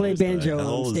play banjo The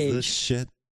hell on is stage. this shit?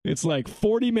 It's like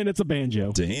 40 minutes of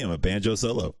banjo. Damn, a banjo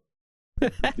solo.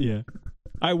 Yeah.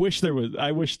 I wish there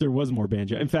was more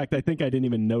banjo. In fact, I think I didn't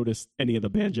even notice any of the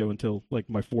banjo until like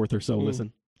my fourth or so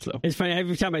listen. So It's funny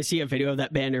every time I see a video of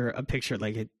that band or a picture,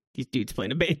 like these dudes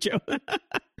playing a banjo.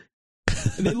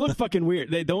 they look fucking weird.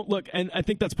 They don't look, and I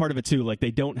think that's part of it too. Like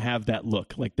they don't have that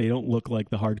look. Like they don't look like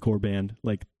the hardcore band.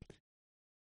 Like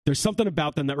there's something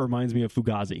about them that reminds me of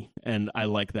Fugazi, and I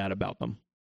like that about them.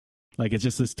 Like it's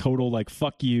just this total like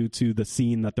fuck you to the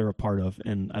scene that they're a part of,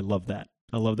 and I love that.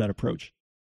 I love that approach.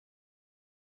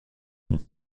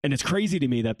 And it's crazy to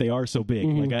me that they are so big.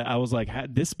 Mhm. Like I was like,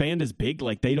 this band is big.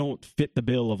 Like they don't fit the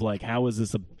bill of like, how is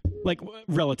this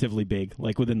relatively big,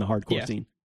 like within the hardcore scene.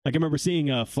 Like I remember seeing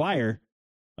a flyer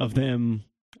of them.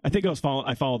 I think I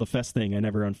followed the fest thing. I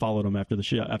never unfollowed them after the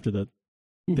show, after the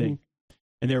thing.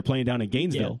 And they were playing down in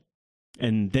Gainesville,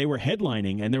 and they were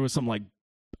headlining, and there was some like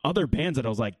other bands that I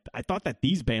was like, I thought that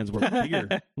these bands were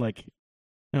bigger. Like,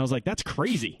 and I was like, that's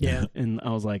crazy. Yeah. And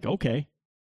I was like, okay.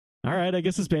 All right, I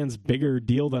guess this band's bigger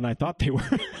deal than I thought they were.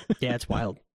 Yeah, it's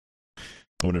wild.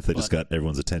 I wonder if they just got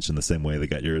everyone's attention the same way they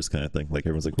got yours, kind of thing. Like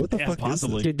everyone's like, "What the fuck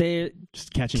possibly. is Dude, they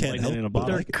Just catching Can't lightning help in a but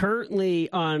bottle. they're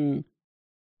currently on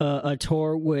a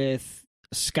tour with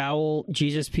Scowl,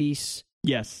 Jesus Piece,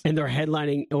 Yes. and they're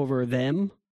headlining over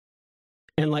them.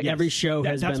 And like Yes. every show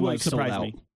has That's been what like sold surprised out.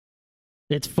 me.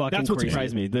 It's fucking That's what crazy.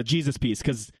 surprised me. The Jesus Piece,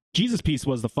 because Jesus Piece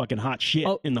was the fucking hot shit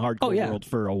in the hardcore world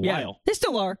for a Yeah, while. they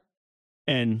still are.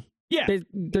 And yeah,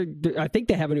 I think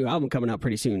they have a new album coming out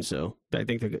pretty soon, so I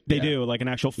think they're good. they do, like an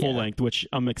actual full length, which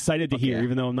I'm excited to hear,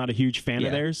 even though I'm not a huge fan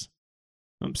of theirs.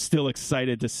 I'm still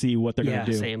excited to see what they're going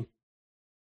to do. Same.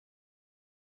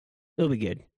 It'll be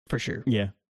good, for sure. Yeah.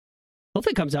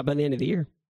 Hopefully it comes out by the end of the year.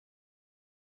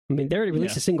 I mean, they already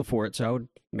released a single for it, so I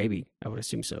would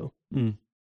assume so. Mm.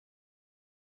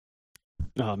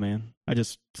 Oh man, I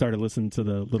just started listening to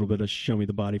the little bit of "Show Me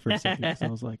the Body" for a second. So I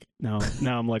was like, now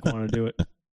I'm like wanting to do it.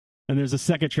 And there's a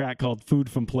second track called "Food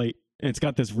from Plate," and it's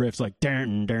got this riff like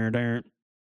darn darn darn,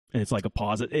 and it's like a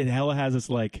pause. It hella has this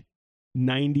like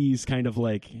 '90s kind of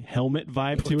like helmet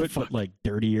vibe to it, but like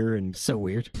dirtier and so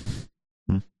weird.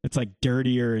 It's like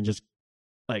dirtier and just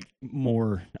like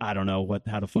more. I don't know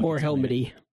how to fucking more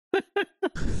helmety.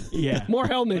 Yeah, more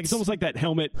helmets. Like, it's almost like that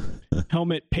helmet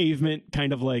pavement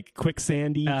kind of like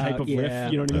quicksandy type of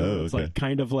riff. You know what I mean? Oh, It's okay. like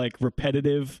kind of like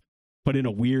repetitive, but in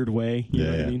a weird way. You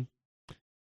know what I mean?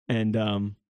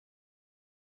 And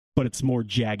but it's more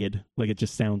jagged. Like it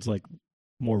just sounds like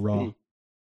more raw.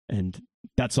 And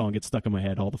that song gets stuck in my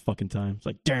head all the fucking time. It's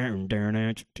like darn darn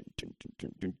darn,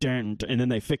 darn, and then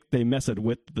they mess it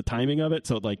with the timing of it,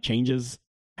 so it like changes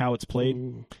how it's played.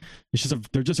 It's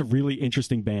just they're just a really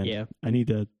interesting band. Yeah, I need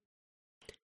to.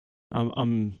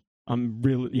 I'm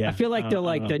really I feel like they're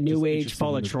like the new age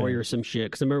Fall of Troy band. or some shit.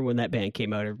 Because I remember when that band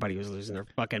came out, everybody was losing their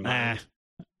fucking mind.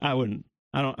 I wouldn't.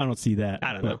 I don't see that.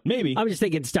 I don't know. Maybe. I'm just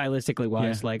thinking stylistically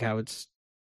wise, like how it's.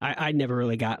 I never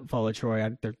really got Fall of Troy.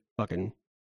 They're fucking.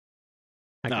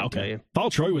 I can't tell you. Fall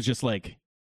of Troy was just like,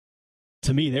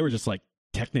 to me, they were just like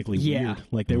technically weird.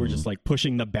 Like they were just like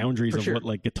pushing the boundaries of what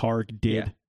like guitar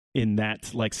did in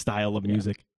that like style of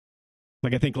music.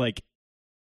 Like I think like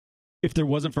if there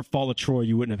wasn't for Fall of Troy,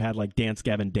 you wouldn't have had like Dance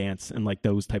Gavin Dance and like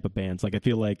those type of bands. Like I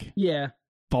feel like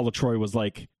Fall of Troy was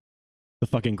like the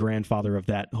fucking grandfather of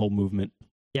that whole movement.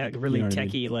 Yeah, like really You know what I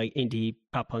techie, like indie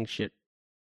pop punk shit.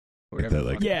 Like whatever. that,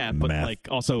 like, Yeah, but math, like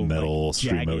also metal like,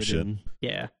 screamo jagged shit. and-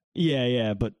 yeah,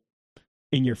 yeah, but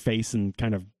in your face and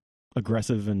kind of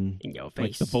aggressive and in your like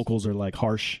face. the vocals are like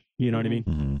harsh. You know what I mean?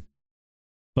 Mm-hmm.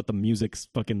 But the music's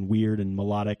fucking weird and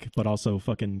melodic, but also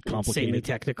fucking Insanely complicated.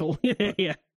 technical.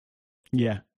 Yeah.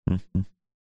 Yeah, Mm-hmm.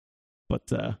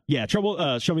 but yeah,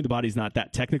 Trouble. Show Me the Body's not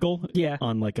that technical Yeah.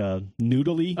 on like a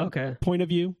noodly Okay. point of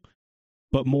view,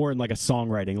 but more in like a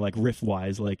songwriting, like riff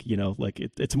wise, like like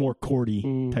it's more chordy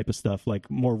Mm. type of stuff, like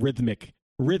more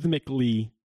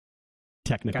rhythmically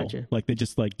technical. Gotcha. Like they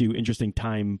just like do interesting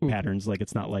time Mm. patterns. Like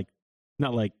it's not like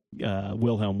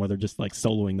Wilhelm where they're just like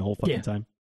soloing the whole fucking Yeah. time.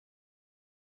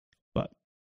 But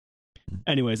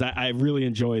anyways, I really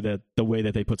enjoy the way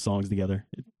that they put songs together.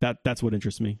 That's what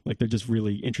interests me. Like they're just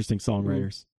really interesting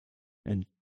songwriters, and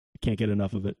I can't get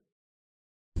enough of it.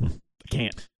 I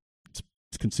can't.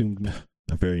 It's consumed me.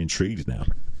 I'm very intrigued now.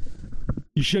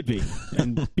 You should be,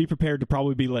 and be prepared to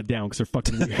probably be let down because they're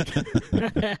fucking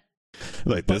weird.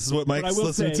 Like, this is what but I Mike's will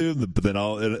listening say- to, but then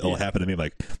it'll Yeah. happen to me. I'm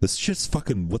like, this shit's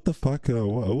fucking, what the fuck? I Oh,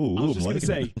 was just I'm gonna liking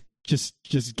say, it.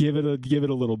 just give it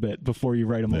a little bit before you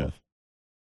write them Yeah. off.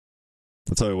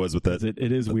 That's how it was with 'Cause that.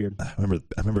 it is weird. I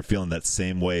remember feeling that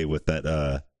same way with that,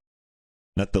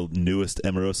 not the newest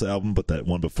Emerosa album, but that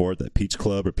one before it, that Peach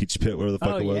Club or Peach Pit, whatever the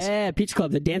fuck Oh it was. yeah, Peach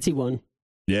Club, the dancey one.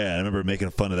 Yeah, I remember making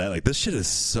fun of that. Like, this shit is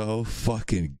so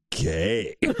fucking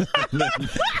gay. And then,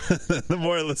 the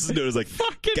more I listened to it, I was like,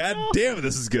 Fucking God hell. damn it,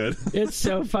 this is good. It's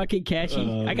so fucking catchy.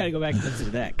 I gotta go back and listen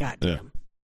to that. God Yeah. damn.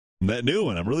 And that new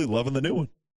one, I'm really loving the new one.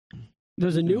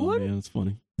 There's a new Oh, one? Man, it's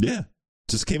funny. Yeah,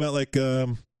 just came out like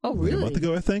Oh a really? month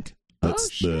ago, I think. Oh, That's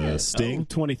the shit. Sting.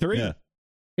 23. Yeah,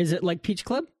 Is it like Peach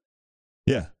Club?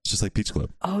 yeah, it's just like Peach Club.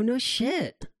 Oh no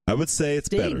shit. I would say it's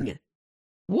better Sting.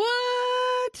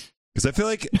 What? because I feel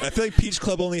like Peach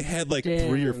Club only had like 3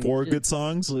 or Damn, 4 it good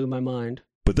songs, Blew my mind.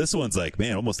 but this one's like,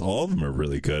 man, almost all of them are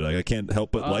really good. Like, I can't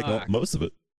help but like Fuck. most of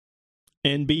it.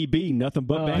 NBB, nothing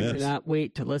but Oh, I bangers. Yes. cannot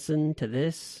wait to listen to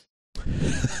this.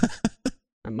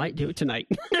 I might do it tonight.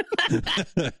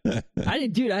 I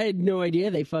had no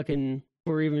idea they fucking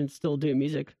were even still doing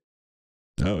music.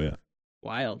 Oh yeah,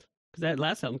 Wild. Because that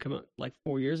last album came out like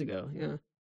 4 years ago. Yeah.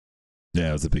 yeah,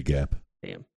 it was a big gap.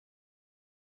 Damn.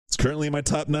 It's currently in my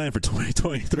top 9 for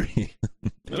 2023.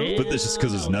 But it's just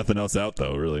because there's nothing else out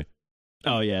though. Really,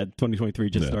 Oh yeah, 2023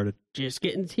 just Yeah. started. Just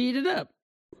getting heated up.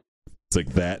 it's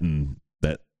like that and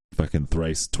that fucking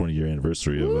thrice 20-year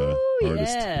anniversary of Ooh,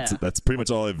 artist. yeah. That's pretty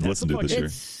much all I've That's listened a to this fucking- year,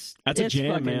 That's a It's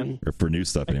jam, fucking man. or for new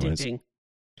stuff, anyways. Addicting.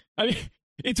 I mean,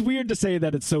 it's weird to say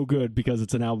that it's so good because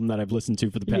it's an album that I've listened to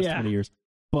for the past Yeah. 20 years.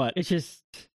 But It's just,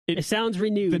 It- it sounds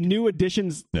renewed. the new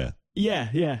additions, Yeah.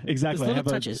 yeah, exactly. There's I have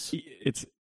little touches. It's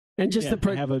and just yeah,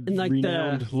 the I have a and like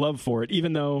renowned love for it,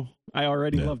 even though I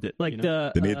already Yeah. loved it. like you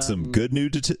know? the They made some good new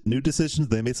decisions.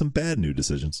 They made some bad new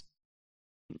decisions.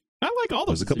 I like all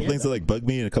those. There's a couple yeah. things that like bug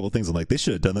me, and a couple things I'm like, they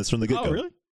should have done this from the get go. Oh, really?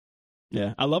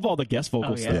 Yeah, I love all the guest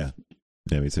vocal Oh, yeah. stuff.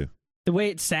 Yeah, me too. the way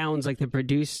it sounds, like the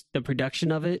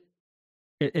production of it.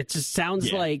 It just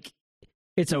sounds Yeah. like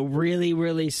it's a really,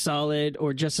 really solid,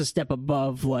 or just a step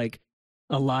above like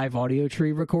a live audio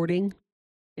tree recording.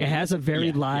 It has a very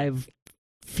Yeah, yeah. live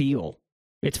feel.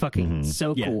 It's fucking Mhm.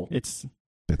 so Yeah, cool. it's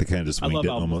Like they kind of just I winged love it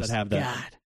albums almost. that have that.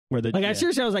 God. Where the Like I yeah.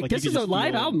 seriously, I was like, Like, you this could is a just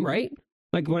live feel- album, right?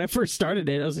 Like when I first started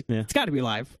it, I was like, Yeah. it's got to be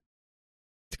live.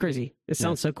 It's crazy. It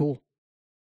sounds so cool.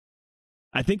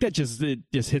 I think that it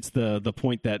just hits the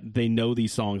point that they know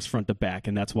these songs front to back,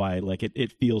 and that's why like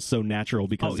it feels so natural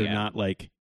because Oh, they're yeah. not like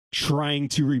trying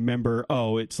to remember.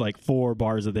 Oh, it's like 4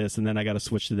 bars of this, and then I got to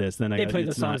switch to this. Then I They got play the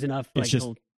it's songs not, enough. it's Like, just-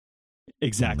 they'll-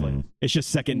 exactly. Mhm. It's just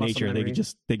second Muscle nature. memory.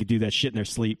 They could do that shit in their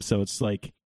sleep. So it's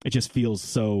like it just feels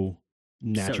so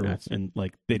natural, natural. and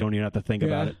like they don't even have to think Yeah.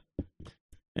 about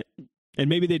it. And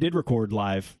maybe they did record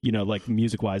live, like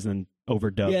music wise, and then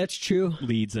overdub yeah, it's true.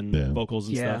 leads and Yeah. vocals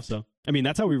and Yeah. stuff. So I mean,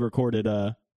 that's how we recorded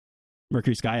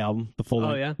Mercury Sky album, the full Oh,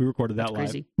 length. yeah? We recorded that That's live,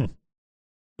 crazy.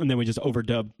 and then we just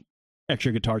overdubbed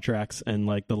extra guitar tracks and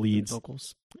like the leads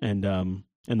Vocals. and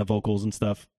the vocals and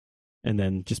stuff, and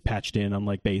then just patched in on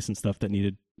like bass and stuff that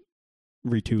needed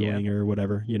retooling or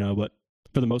whatever, But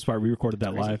for the most part, we recorded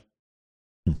that Crazy. live.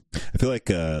 I feel like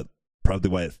probably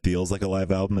why it feels like a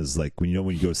live album is like when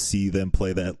you go see them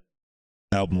play that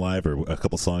album live or a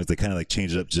couple songs, they kind of like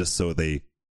change it up just so they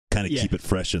kind of Yeah. keep it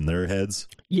fresh in their heads,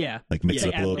 Yeah. like mix Yeah,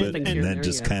 it up add a little little bit, things and here and then there,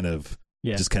 just yeah.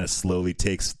 kind of slowly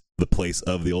takes the place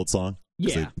of the old song.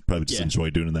 'Cause Yeah. they probably just Yeah. enjoy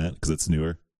doing that because it's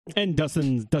newer. And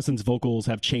Dustin's vocals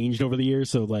have changed over the years,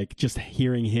 so like just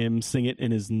hearing him sing it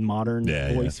in his modern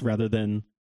Yeah, voice rather than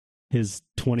his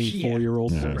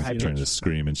 24-year-old Yeah, voice, trying to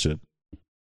scream and shit.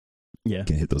 Yeah.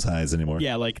 Can't hit those highs anymore.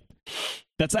 Yeah, like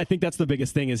I think that's the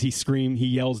biggest thing is he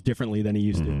yells differently than he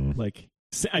used Mhm. to. Like,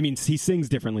 I mean, he sings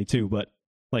differently too, but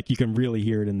like you can really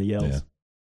hear it in the yells. Yeah.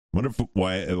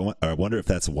 I wonder if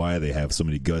that's why they have so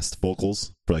many gust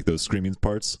vocals for like those screaming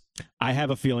parts, I have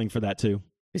a feeling for that too.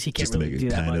 Because he can't just to really make do it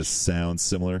that kind much. of sound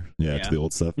similar, Yeah. to the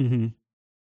old stuff. Mm-hmm.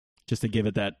 Just to give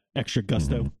it that extra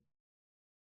gusto.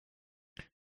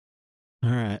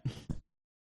 Mhm.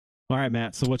 All right,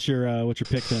 Matt. So what's your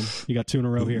pick then? You got 2 in a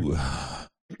row here. Ooh.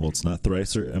 Well, it's not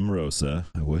Thrice or Amorosa.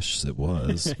 I wish it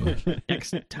was. But,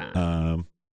 Next time.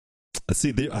 let's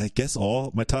see. I guess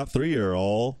all my top 3 are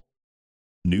all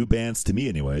new bands to me,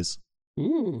 anyways.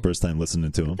 First time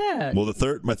listening to them. Yeah. Well,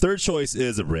 my third choice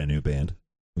is a brand new band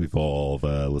we've all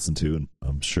listened to, and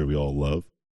I'm sure we all love.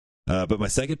 But my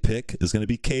second pick is going to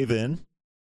be Cave In,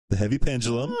 the Heavy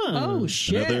Pendulum. Oh,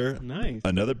 shit. Nice.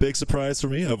 Another big surprise for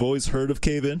me. I've always heard of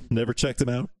Cave In, never checked them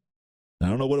out. I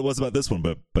don't know what it was about this one,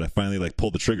 but I finally like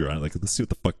pulled the trigger on it. Like, let's see what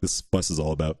the fuck this fuss is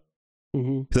all about.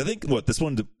 Mm-hmm. Because I think this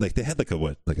one, like they had like a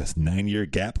 9-year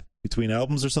gap between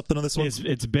albums or something on this one.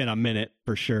 It's been a minute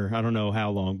for sure. I don't know how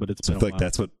long, but it's So been I feel a like while.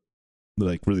 that's what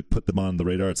like really put them on the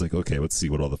radar. It's like, okay, let's see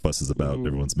what all the fuss is about. Mhm.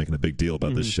 Everyone's making a big deal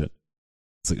about this shit.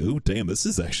 It's like, oh damn, this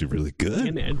is actually really good.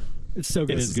 Yeah, man. It's so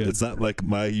good. It is good. It's not like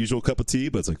my usual cup of tea,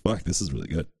 but it's like, fuck, this is really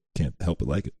good. Can't help but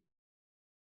like it.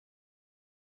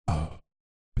 Oh,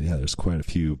 but yeah, there's quite a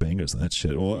few bangers on that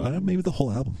shit. Well, maybe the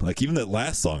whole album. Like even that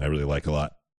last song, I really like a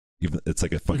lot. Even it's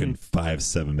like a fucking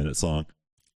 5-7 minute song.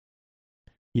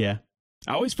 Yeah.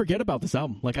 I always forget about this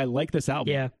album. Like, I like this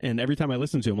album. Yeah. And every time I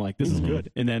listen to it, I'm like, this is Mhm.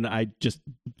 good. And then I just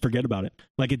forget about it.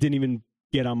 Like, it didn't even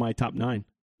get on my top 9.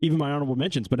 Even my honorable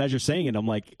mentions. But as you're saying it, I'm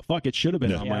like, fuck, it should have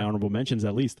been Yeah. on my honorable mentions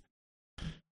at least.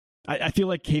 I feel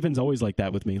like Cave In's always like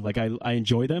that with me. Like, I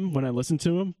enjoy them when I listen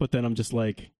to them, but then I'm just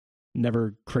like,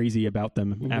 never crazy about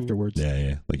them Mhm. afterwards.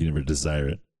 Yeah. Like you never desire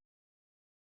it.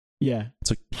 Yeah. It's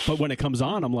like, But when it comes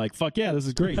on, I'm like, fuck yeah, this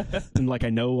is great. And like,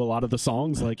 I know a lot of the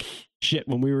songs. Like, shit,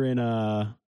 when we were in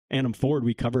Annam Ford,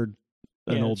 we covered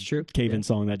an Yeah, old that's true. Cave In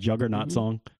song, that Juggernaut Mhm.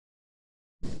 song,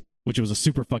 which was a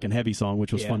super fucking heavy song,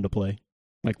 which was Yeah. fun to play.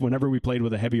 Like, whenever we played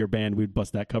with a heavier band, we'd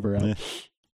bust that cover out.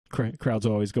 Yeah. Crowds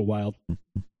always go wild.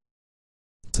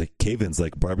 it's like Cave-In's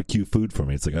like barbecue food for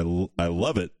me. It's like I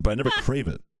love it, but I never crave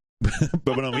it.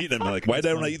 But when I'm eating it, I'm like, why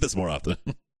don't I eat this more often?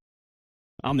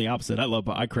 I'm the opposite.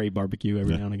 I crave barbecue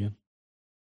every Yeah. now and again.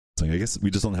 It's like I guess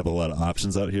we just don't have a lot of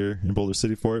options out here in Boulder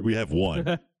City for it. We have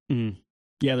one, Mm.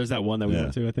 Yeah, there's that one that we Yeah,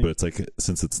 went to, I think. but it's like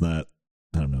since it's not,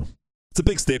 I don't know. It's a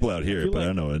big staple out here, feel but I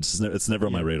like- don't know. It's never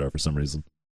on my Yeah. radar for some reason.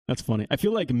 That's funny. I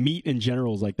feel like meat in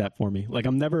general is like that for me. Like,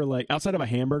 I'm never like, outside of a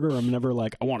hamburger, I'm never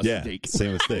like, I want a Yeah, steak.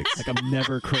 same with steaks. Like, I'm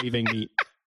never craving meat.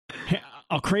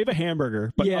 I'll crave a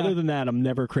hamburger, but Yeah. other than that, I'm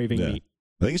never craving Yeah. meat.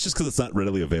 I think it's just because it's not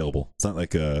readily available. It's not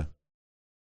like a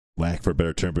lack for a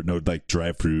better term, but no like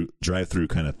drive through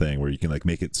kind of thing where you can like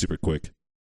make it super quick.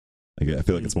 Like, I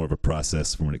feel like it's more of a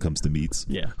process when it comes to meats.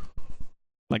 Yeah.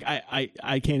 Like,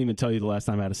 I can't even tell you the last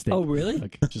time I had a steak. Oh, really?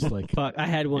 Like, just like, Fuck, I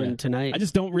had one Yeah. tonight. I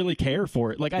just don't really care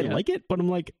for it. Like, I Yeah. like it, but I'm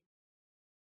like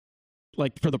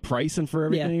for the price and for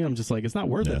everything, I'm just like, it's not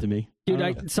worth Yeah. it to me. Dude,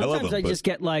 I don't know. sometimes them, I but just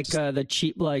get like the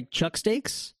cheap like chuck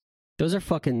steaks. Those are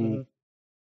fucking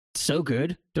so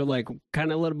good. They're like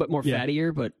kind of a little bit more Yeah.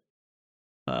 fattier, but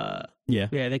Yeah.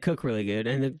 yeah, they cook really good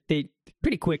and they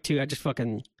pretty quick too. I just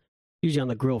fucking usually on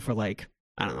the grill for like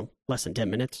I don't know, less than 10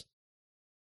 minutes.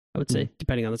 I would say,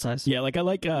 depending on the size. Yeah, like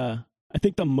I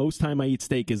think the most time I eat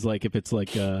steak is like if it's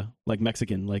like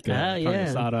Mexican, like carne yeah.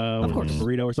 asada Of or course.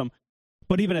 burrito or something.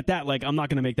 But even at that, like, I'm not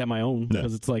gonna make that my own No.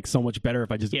 because it's like so much better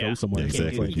if I just Yeah. go somewhere. Yeah, So it's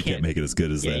exactly. like- You can't make it as good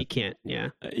as Yeah, that. you can't. Yeah.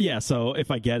 yeah, so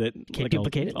if I get it, Can't like,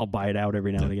 duplicate it. I'll buy it out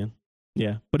every now and again.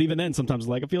 Yeah, but even then, sometimes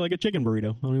like I feel like a chicken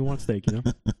burrito. I don't even want steak, you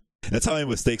know. That's how I am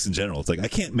with steaks in general. It's like I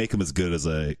can't make them as good as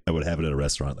I would have it at a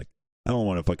restaurant. Like I don't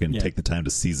want to fucking Yeah. take the time to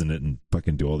season it and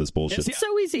fucking do all this bullshit. Yeah, see, It's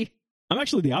so easy. I'm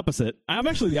actually the opposite.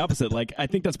 Like, I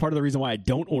think that's part of the reason why I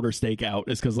don't order steak out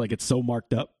is because like it's so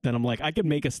marked up. Then I'm like, I could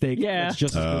make a steak Yeah. that's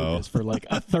just as good as for like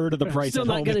a third of the price. Still at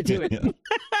not home. gonna do it.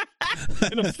 Yeah.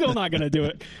 And I'm still not gonna do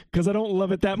it because I don't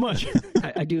love it that much.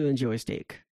 I do enjoy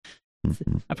steak.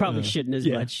 I probably shouldn't as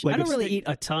yeah, much. like I don't if really steak- eat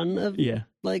a ton of Yeah,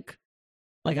 like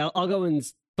I'll go in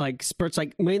like spurts,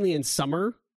 like mainly in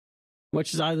summer,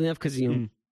 which is oddly enough because you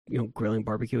know grilling,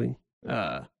 barbecuing.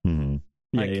 Mhm.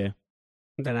 yeah, Like- yeah.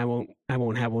 Then I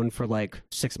won't have one for like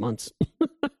 6 months. Yeah.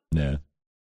 Yeah,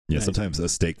 Nice. sometimes a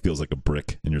steak feels like a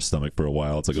brick in your stomach for a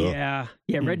while. It's like, oh, Yeah,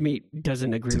 red meat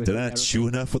doesn't agree it's like, with did me. I not chew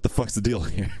enough? What the fuck's the deal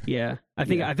here? Yeah, I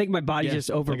think my body's Yeah, just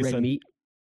over like I red said. meat.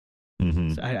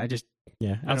 Mm-hmm. So I just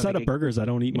Yeah, don't outside think of burgers, I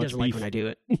don't eat it much doesn't like beef. when I do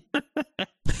it.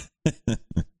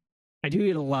 I do do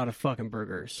eat a lot of fucking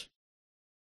burgers.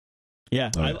 Yeah,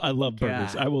 Oh, yeah. I love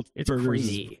burgers. God, I will. It's burgers,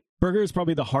 crazy. Burger is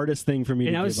probably the hardest thing for me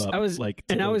And to I was, give up. I was, like,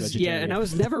 and to I go was, yeah, and I vegetarian.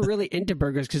 was never really into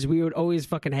burgers because we would always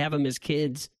fucking have them as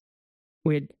kids.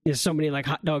 We had so many like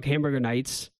hot dog hamburger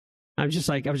nights. I was just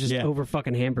Yeah. over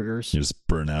fucking hamburgers. You just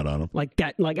burn out on them. Like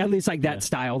that, like at least like that Yeah.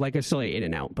 style. Like I still ate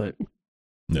In-N-Out, but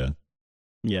Yeah.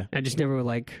 Yeah, I just never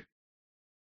like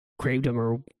craved them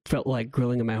or felt like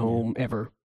grilling them at home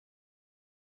ever.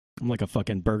 I'm like a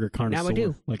fucking burger connoisseur. Now I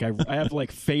do. Like I have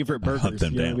like favorite Hunt burgers.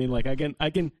 them You know what I down. mean? Like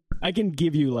I can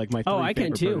give you like my 3 Oh, I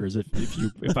can favorite too. burgers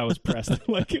if I was pressed.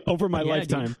 Like over my Yeah,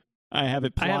 lifetime, dude. I have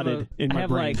it I have plotted in I my have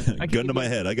brain. like I Gun to could my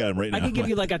give- head. I got him right now. I could give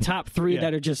you like a top 3 Yeah.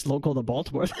 that are just local to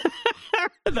Baltimore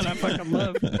that I fucking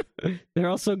love. They're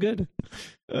all so good.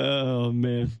 Oh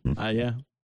man, yeah.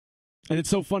 And it's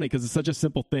so funny because it's such a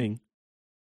simple thing,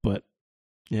 but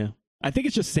yeah, I think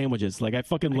it's just sandwiches. Like I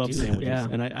fucking I love do, sandwiches, yeah.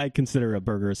 and I consider a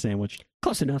burger a sandwich.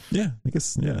 Close enough. Yeah, I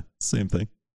guess. Yeah, same thing.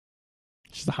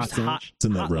 Just a hot Just sandwich. It's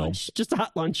in that hot realm. lunch. Just a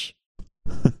hot lunch.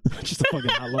 Just a fucking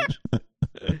hot lunch.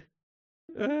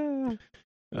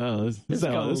 Oh, this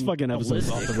This fucking episode is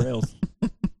off the ballistic.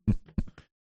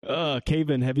 rails.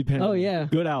 Cave-In, Heavy Pen. Oh, yeah.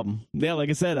 Good album. Yeah, like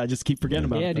I said, I just keep forgetting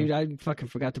about Yeah, it. though. dude, I fucking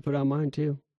forgot to put on mine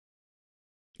too.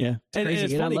 Yeah. And crazy,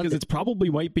 it's and I funny loved because it. it's probably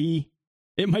might be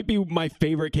my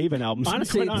favorite Cave-In album. to be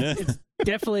Honestly, quite honest. it's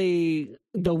definitely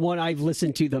the one I've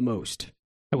listened to the most.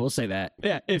 I will say that.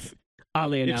 Yeah, if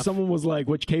Oddly enough. someone was like,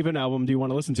 which Cave-In album do you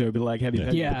want to listen to? I'd be like, Heavy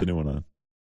Pen. Yeah. Put the new one on.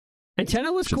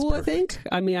 Antenna was Shit's cool, perfect. I think.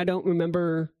 I mean, I don't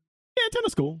remember. Yeah,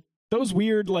 Tennis cool. Those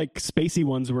weird, like, spacey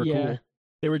ones were Yeah. cool.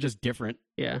 They were just different.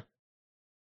 Yeah.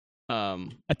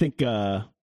 I think of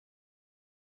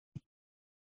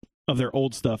their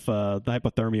old stuff, the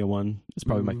Hypothermia one is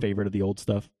probably my Mhm. favorite of the old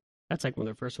stuff. That's like one of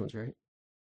their first ones, right?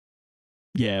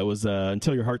 Yeah, it was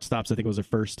Until Your Heart Stops, I think it was their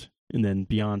first. And then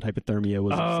Beyond Hypothermia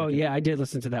was their Oh, second. yeah. I did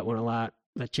listen to that one a lot.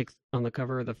 That chick on the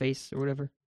cover of the face or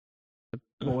whatever. The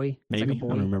boy. It's Maybe. like a boy. I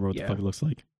don't remember what Yeah. the fuck it looks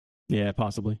like. Yeah,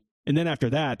 possibly. And then after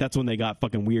that, that's when they got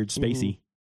fucking weird spacey.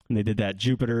 And they did that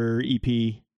Jupiter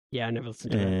EP Yeah, I never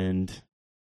listened to that. and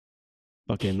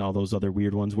fucking all those other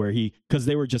weird ones where because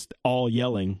they were just all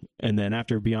yelling. And then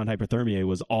after Beyond Hypothermia, it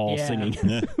was all Yeah. singing.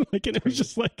 Yeah. Like, and it was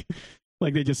just like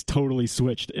they just totally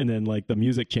switched. And then like the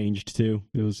music changed too.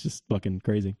 It was just fucking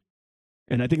crazy.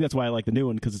 And I think that's why I like the new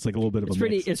one because it's like a little bit of It's a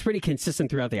pretty. mix. It's pretty consistent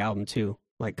throughout the album too.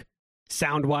 Like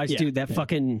sound wise, Yeah, dude. That yeah.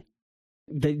 fucking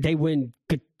they win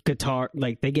guitar.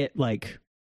 Like they get like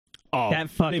Oh, that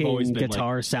they've always fucking been, like,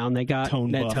 guitar sound they got.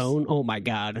 tone that buffs. tone. Oh my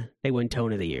god, they win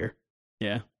tone of the year.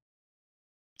 yeah.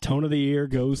 Tone of the year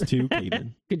goes to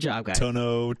Cave-In. Good job, guys.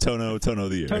 Tono of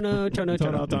the year. Tono.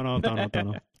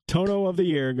 Tono of the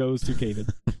year goes to Cave-In.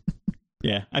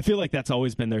 Yeah, I feel like that's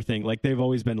always been their thing. Like they've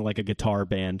always been like a guitar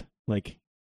band. Like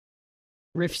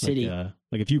Riff City.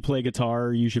 like if you play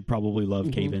guitar, you should probably love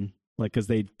Mhm. Cave-In. Like because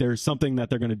there's something that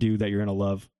they're gonna do that you're gonna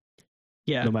love,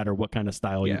 yeah. no matter what kind of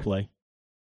style you Yeah. play.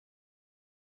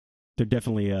 They're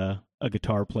definitely a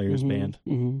guitar player's Mhm, band.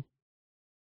 mhm.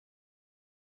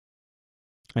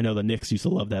 I know the Knicks used to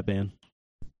love that band.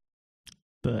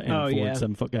 The N Oh, Ford yeah.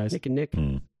 7 foot guys, Nick and Nick.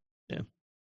 Hmm.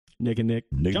 Nick and Nick.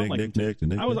 Nick, Don't Nick, like Nick, them Nick,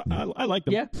 Nick, I was Nick, Nick. I like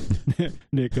them. Yeah.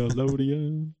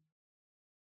 Nickelodeon.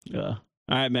 All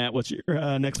right, Matt. What's your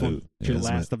next one? Ooh, What's your that's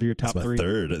my- last of your top That's my three?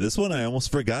 third. This one I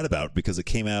almost forgot about because it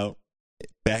came out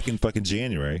back in fucking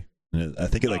January. And I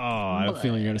think it like I have a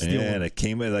feeling you're gonna steal and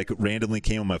one. it like randomly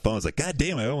came on my phone. I was like, God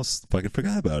damn, I almost fucking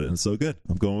forgot about it. And it's so good.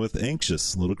 I'm going with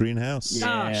Anxious, Little Green House.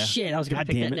 Yeah. Oh shit! I was gonna God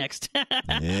pick damn that it. next.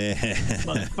 Yeah.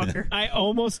 Motherfucker. I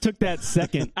almost took that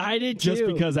second I did just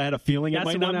too. because I had a feeling That's it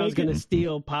might the not one I make was gonna it.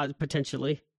 steal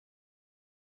potentially.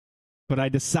 But I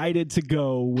decided to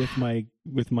go with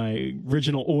my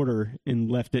original order and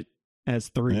left it as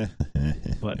 3.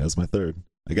 But- that was my third.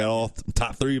 I got all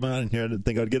top 3 of mine in here. I didn't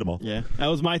think I'd get them all. Yeah, that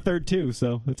was my third too.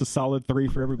 So it's a solid 3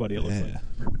 for everybody. It looks like.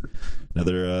 Yeah. Now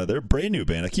they're a brand new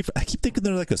band. I keep thinking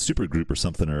they're like a super group or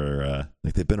something, or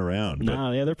like they've been around. but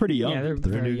Nah, yeah, they're pretty young. Yeah, they're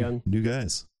very young. new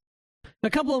guys. A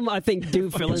couple of them, I think,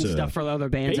 do fill in Bunch of stuff for the other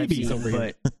bands I've babies seen, over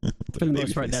here. but for the Baby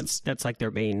most part, faces. that's like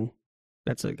their main.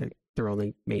 That's like their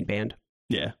only main band.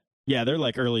 Yeah, they're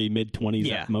like early mid 20s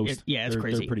Yeah, at most. it's They're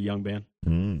crazy. a pretty young band.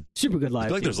 Mm. Super good I live.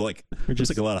 feel like too. there's like They're just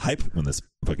just like a lot of hype when this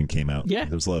fucking came out. Yeah.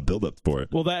 There was a lot of build up for it.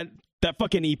 well that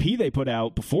fucking EP they put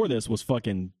out before this was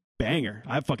fucking banger.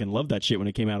 I fucking loved that shit when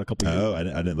it came out a couple years ago. Oh, I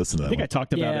didn't listen to I that think one. I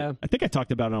talked about Yeah. it. I think I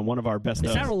talked about it on one of our best It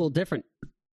of. sounded a little different,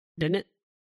 didn't it?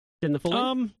 Than the full.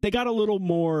 one? They got a little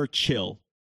more chill.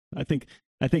 I think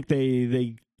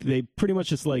they pretty much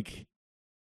just like,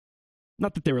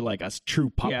 not that they were like a true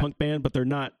pop Yeah. punk band, but they're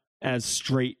not as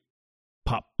straight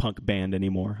pop punk band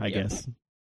anymore, I guess.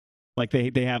 Like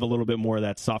they have a little bit more of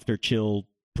that softer, chill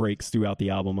breaks throughout the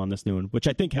album on this new one, which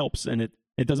I think helps, and it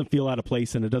doesn't feel out of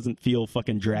place, and it doesn't feel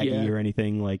fucking draggy or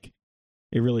anything. Like,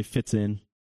 it really fits in.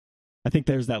 I think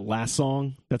there's that last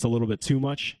song that's a little bit too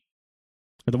much.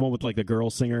 Or the one with like the girl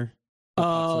singer.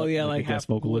 Oh, yeah, like guest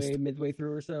vocalist. midway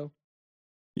through or so.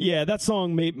 Yeah, that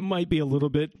song might be a little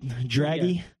bit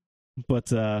draggy,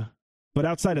 but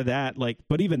outside of that, like,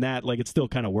 but even that, like, it still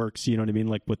kind of works. You know what I mean?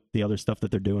 Like with the other stuff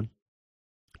that they're doing,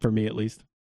 for me at least.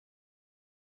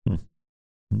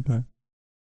 Okay.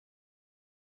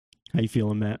 How you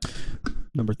feeling, Matt?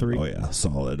 Number 3. Oh yeah,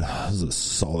 solid. This is a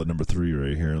solid number 3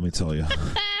 right here. Let me tell you.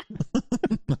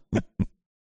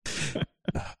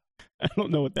 I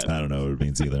don't know what that. I don't know what it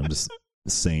means either. I'm just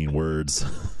saying words.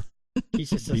 He's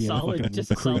just a Being a solid, fucking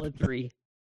just a creep. solid 3.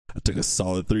 I took a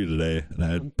solid 3 today, and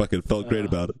I fucking felt great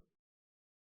about it.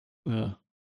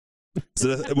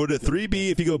 So would a 3 be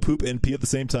if you go poop and pee at the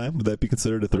same time? Would that be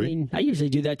considered a 3? I mean, I usually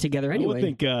do that together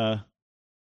anyway.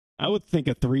 I would think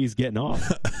a 3's getting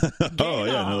off. Oh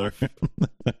yeah, another.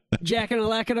 Jacking and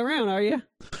lacking around, are you?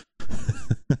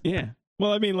 Yeah.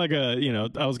 Well, I mean, like I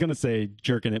was gonna say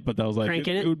jerking it, but that was like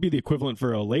Cranking it? it would be the equivalent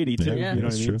for a lady too. Yeah, you know what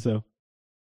that's I mean? true. So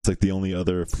It's like the only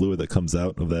other fluid that comes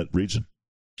out of that region.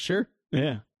 Sure.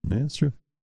 yeah. Yeah, it's true.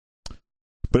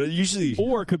 But it usually,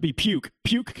 Or it could be puke.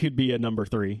 Puke could be a number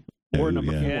 3 or Ooh,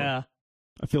 number yeah. 4. Yeah.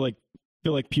 I feel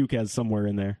like puke has somewhere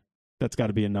in there. That's got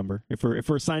to be a number. If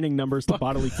we're assigning numbers to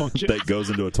bodily function, that goes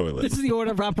into a toilet. This is the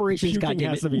order of operations, puking goddammit.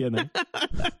 has to be in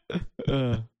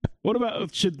there. What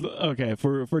about if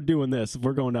we're doing this, if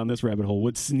we're going down this rabbit hole,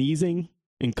 would sneezing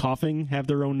and coughing have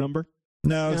their own number?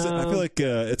 No, I feel like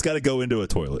it's got to go into a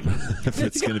toilet if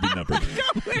it's going to be numbered.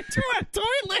 Go into a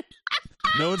toilet.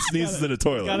 No one sneezes in a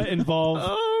toilet. Got to involve.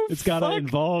 Oh, It's got to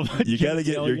involve. You got to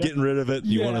you're getting rid of it.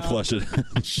 You want to flush it.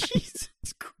 Jesus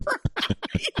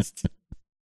Christ.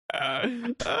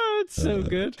 It's so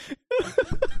good.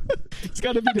 It's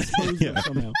got to be disposed of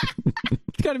somehow.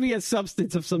 It's got to be a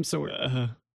substance of some sort.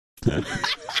 Not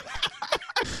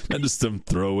just some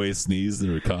throwaway sneeze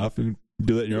or cough and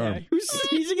do that in your arm. Who's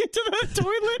sneezing into the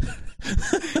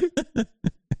toilet?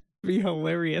 Be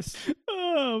hilarious.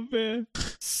 Oh man.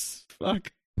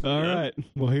 Fuck. All right.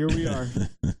 Well, here we are.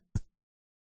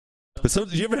 But do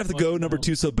you ever have to go number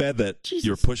 2 so bad that Jesus.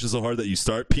 you're pushing so hard that you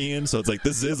start peeing? So it's like,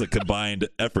 this is a combined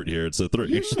effort here. It's a 3.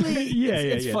 Usually,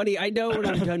 it's yeah. funny. I know when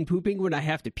I'm done pooping when I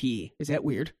have to pee. Is that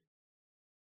weird?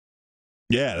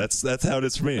 Yeah, that's how it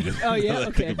is for me. Oh yeah, Now that I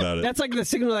okay. think about it. That's like the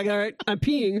signal. Like, all right, I'm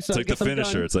peeing. So It's I like the guess I'm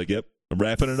finisher. done. It's like, yep, I'm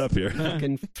wrapping it up here.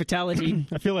 Fucking fatality.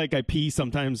 I feel like I pee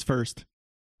sometimes first,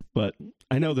 but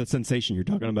I know the sensation you're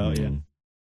talking about. Yeah.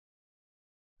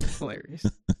 Hilarious.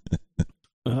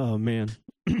 Oh man.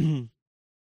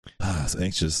 It's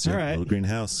anxious. All Yeah, right. Little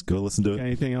Greenhouse. Go listen to Got it.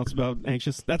 anything else about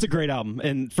Anxious? That's a great album,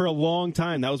 and for a long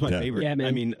time that was my Yeah. favorite. Yeah, man.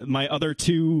 I mean, my other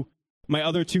two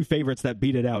favorites that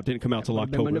beat it out didn't come out till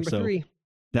Would've been my October, number so 3.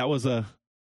 that was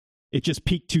it just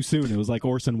peaked too soon. It was like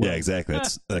Orson Welles. Yeah, exactly.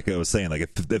 That's like I was saying. Like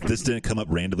if this didn't come up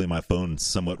randomly on my phone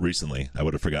somewhat recently, I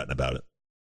would have forgotten about it.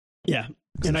 Yeah,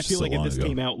 'Cause and it I was feel so like if long this ago.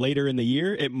 came out later in the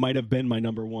year, it might have been my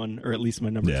number 1 or at least my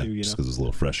number 2. You just know. because it was a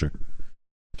little fresher.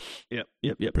 Yep.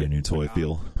 Brand new toy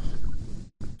feel.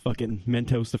 Fucking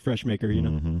Mentos, the fresh maker. You know.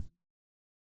 Mm-hmm.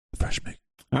 Fresh make.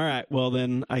 All right. Well,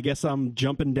 then I guess I'm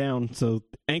jumping down. So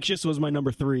Anxious was my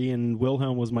number 3 and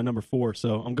Wilhelm was my number 4.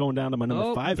 So I'm going down to my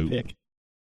number 5 Ooh. pick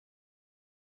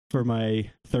for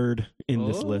my third in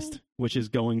this Oh. list, which is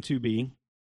going to be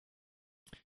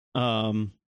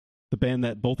the band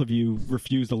that both of you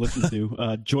refuse to listen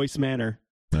to, Joyce Manor.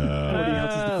 40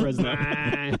 ounces to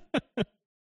Fresno.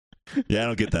 Yeah, I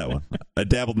don't get that one. I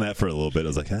dabbled in that for a little bit. I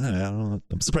was like, I don't know.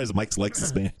 I'm surprised Mike likes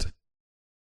this band.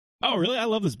 Oh, really? I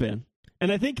love this band. And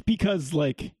I think because,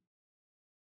 like,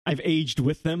 I've aged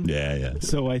with them. Yeah.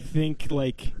 So I think,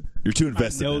 like, You're too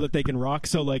invested. I know now. that they can rock.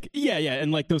 So, like, yeah.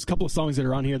 And, like, those couple of songs that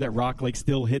are on here that rock, like,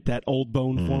 still hit that old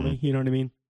bone for me. You know what I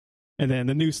mean? And then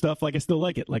the new stuff, like, I still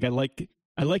like it. Like, I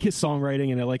like his songwriting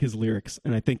and I like his lyrics.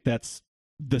 And I think that's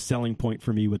the selling point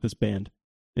for me with this band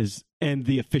and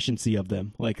the efficiency of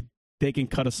them. Like, they can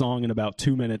cut a song in about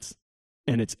 2 minutes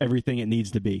and it's everything it needs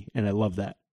to be. And I love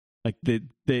that. Like,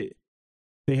 they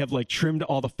have, like, trimmed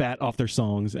all the fat off their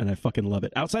songs, and I fucking love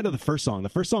it. Outside of the first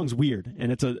song's weird,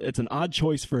 and it's an odd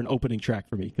choice for an opening track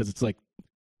for me because it's like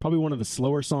probably one of the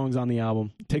slower songs on the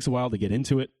album. It takes a while to get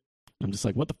into it. I'm just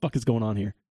like, what the fuck is going on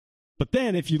here? But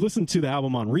then if you listen to the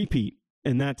album on repeat,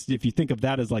 and that's if you think of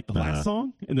that as like the last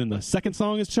song, and then the second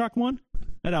song is track 1,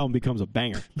 that album becomes a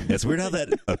banger. It's weird how that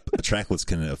a track list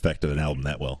can affect an album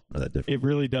that well or that different. It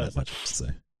really does. That much to say.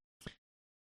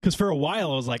 Because for a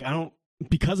while I was like, I don't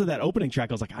because of that opening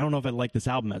track, I was like, I don't know if I like this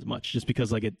album as much, just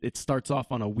because like it starts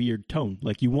off on a weird tone.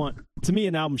 Like to me,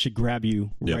 an album should grab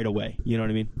you right away. You know what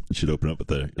I mean? You should open up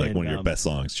with one of your best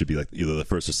songs. Should be like either the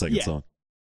first or second song.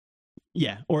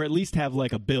 Yeah, or at least have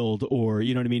like a build, or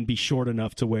you know what I mean, be short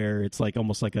enough to where it's like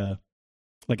almost like an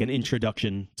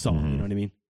introduction song. You know what I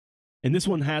mean? And this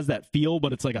one has that feel,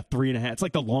 but it's like a 3.5. It's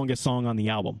like the longest song on the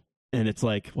album, and it's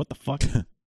like, what the fuck?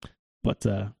 But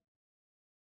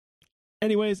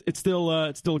anyways, it's still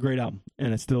a great album,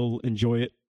 and I still enjoy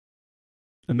it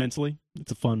immensely.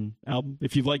 It's a fun album.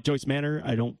 If you like Joyce Manor,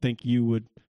 I don't think you would.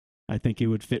 I think it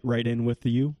would fit right in with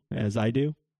you as I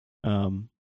do.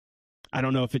 I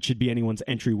don't know if it should be anyone's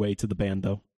entryway to the band,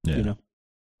 though. Yeah. You know,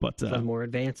 but more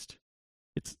advanced.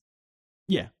 It's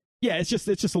It's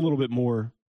just a little bit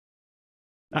more.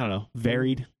 I don't know,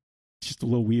 varied. It's just a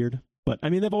little weird. But I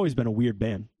mean, they've always been a weird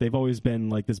band. They've always been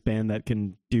like this band that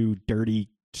can do dirty,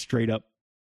 straight up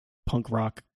punk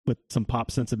rock with some pop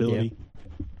sensibility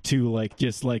to like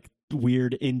just like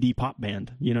weird indie pop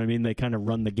band. You know what I mean? They kind of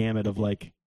run the gamut of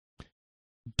like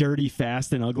dirty,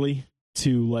 fast, and ugly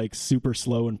to like super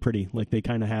slow and pretty. Like they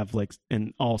kind of have like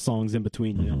and all songs in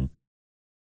between, you know.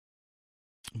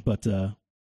 But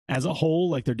as a whole,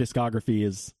 like their discography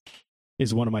is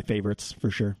one of my favorites for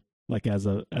sure. Like as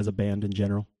a band in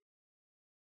general.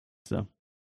 So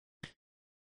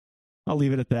I'll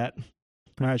leave it at that.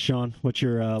 All right, Sean, what's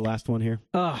your last one here?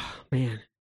 Oh man,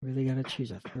 really gotta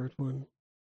choose a third one.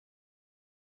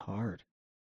 Hard,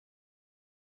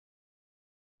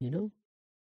 you know.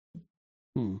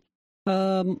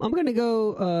 I'm gonna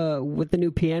go with the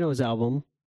new Pianos album,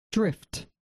 Drift.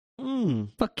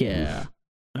 Fuck yeah!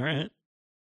 All right.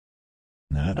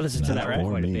 I listened to that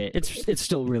quite a bit. It's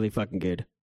still really fucking good.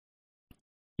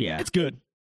 Yeah, it's good.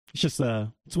 It's just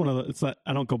it's one of the. It's not,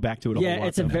 I don't go back to it. A whole lot,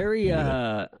 it's a very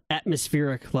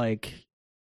atmospheric like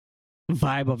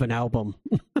vibe of an album.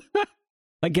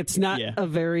 Like it's not a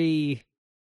very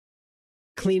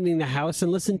cleaning the house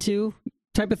and listen to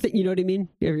type of thing. You know what I mean?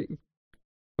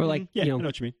 Or like I know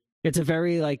what you mean. It's a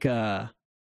very like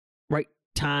right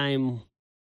time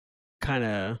kind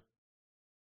of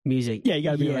music. Yeah, you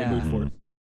gotta be in the right mood for it.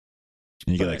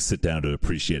 And you gotta like sit down to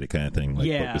appreciate it, kind of thing.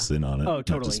 Like focus in on it. Oh,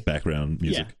 totally. Not just background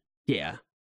music. Yeah.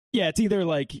 Yeah, it's either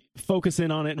like focus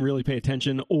in on it and really pay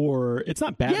attention, or it's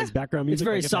not bad as background music. It's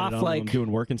very soft, like I'm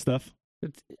doing work and stuff.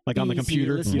 It's like on the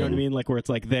computer, you know what I mean? Like where it's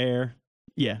like there.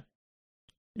 Yeah.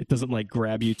 It doesn't like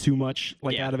grab you too much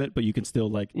like out of it, but you can still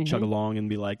like chug along and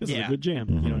be like, this is a good jam.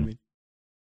 You know what I mean?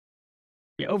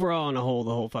 Yeah, overall on a whole,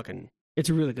 the whole fucking it's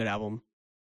a really good album.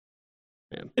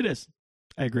 Yeah. It is.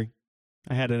 I agree.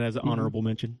 I had it as an honorable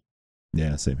mention.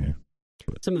 Yeah, same here.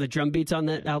 Some of the drum beats on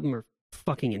that album are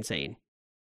fucking insane.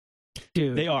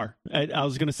 Dude. They are. I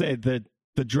was gonna say the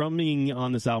drumming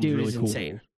on this album is really cool.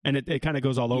 Insane. And it kind of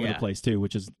goes all over the place too,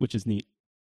 which is neat.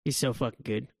 He's so fucking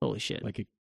good. Holy shit. Like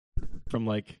from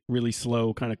like really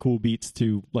slow kind of cool beats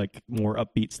to like more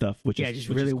upbeat stuff, which just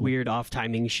really cool. Weird off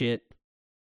timing shit.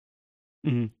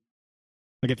 Like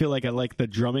I feel like I like the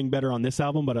drumming better on this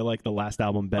album, but I like the last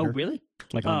album better. Oh really?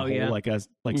 Like on the whole, like as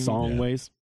like song wise.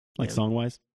 But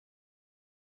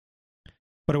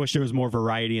I wish there was more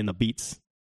variety in the beats.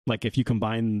 Like if you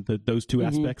combine those two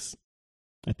aspects,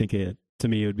 I think to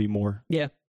me it would be more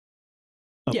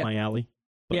up my alley.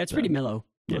 But, it's pretty mellow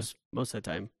most of the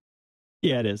time.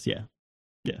 Yeah, it is. Yeah.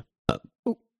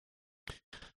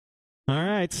 All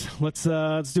right, let's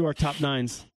do our top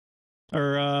nines.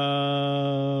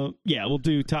 Or we'll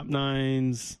do top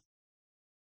nines.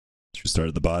 Should we start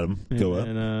at the bottom? Go up.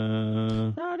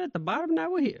 Start at the bottom.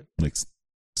 Now we're here. Like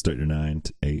start your 9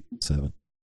 to 8, 7.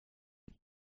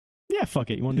 Yeah, fuck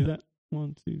it. You want to do that?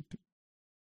 1, 2, 3.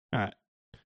 All right,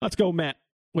 let's go, Matt.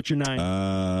 What's your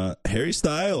 9? Harry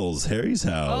Styles, Harry's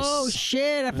House. Oh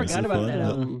shit! I forgot about that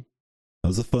album. That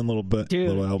was a fun little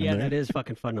album. Yeah, that is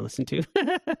fucking fun to listen to.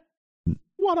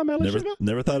 Watermelon sugar?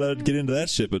 Never thought I'd get into that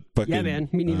shit, but fucking man,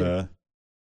 me neither.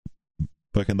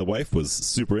 Fucking the wife was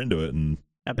super into it, and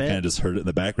I kind of just heard it in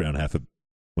the background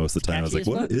most of the time. I was like,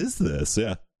 "What is this?"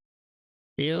 Yeah,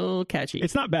 real catchy.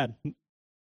 It's not bad.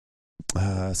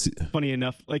 Funny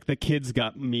enough, like the kids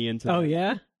got me into. Oh that.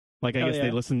 Yeah. Like I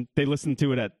guess they listen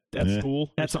to it at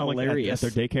school. That's hilarious.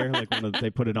 Like at their daycare, like when they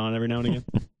put it on every now and again.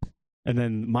 And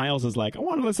then Miles is like, "I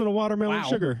want to listen to Watermelon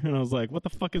Sugar," and I was like, "What the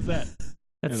fuck is that?"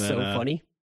 That's so funny.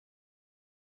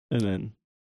 And then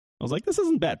I was like, "This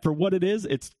isn't bad for what it is.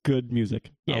 It's good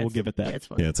music. Yeah, I will give it that." Yeah, it's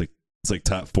fun. Yeah, it's like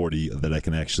top 40 that I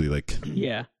can actually like.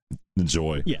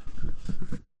 Enjoy. Yeah.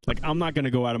 Like I'm not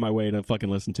gonna go out of my way to fucking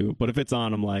listen to it, but if it's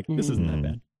on, I'm like, this isn't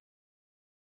that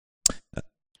bad.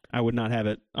 I would not have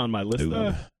it on my list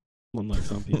though, unlike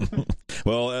some people.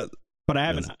 Well, But I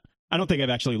haven't. I don't think I've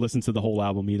actually listened to the whole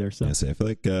album either. So I feel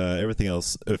like everything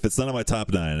else, if it's not on my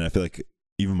top 9, I feel like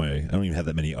I don't even have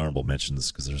that many honorable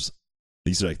mentions because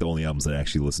these are like the only albums that I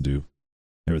actually listen to.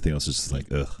 Everything else is just like,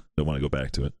 ugh, don't want to go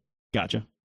back to it. Gotcha.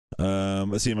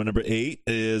 Let's see. My number 8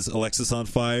 is Alexis on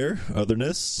Fire,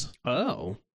 Otherness.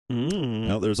 Oh.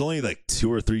 Now, there's only like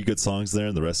 2 or 3 good songs there,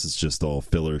 and the rest is just all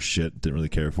filler shit. Didn't really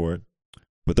care for it.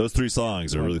 But those 3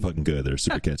 songs are really fucking good. They're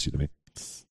super catchy to me.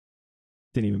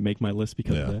 Didn't even make my list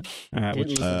because of that. All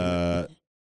right,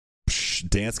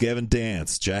 Dance Gavin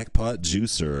Dance, Jackpot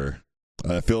Juicer.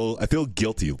 I feel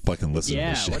guilty fucking listening to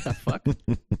this shit. What the fuck?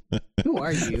 Who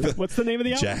are you? What's the name of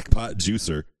the album? Jackpot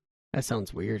Juicer. That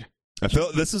sounds weird. I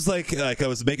felt this is like I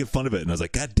was making fun of it, and I was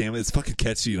like, God damn it, it's fucking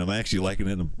catchy, and I'm actually liking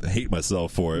it, and I hate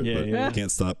myself for it, but I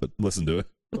can't stop but listen to it.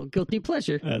 Well, guilty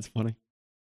pleasure. That's funny.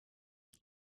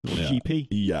 Yeah. GP.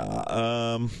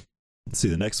 Yeah. Let's see.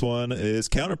 The next one is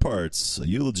Counterparts, a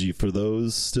eulogy for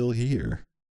those still here.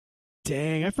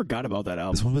 Dang, I forgot about that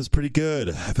album. This one was pretty good.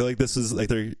 I feel like this is like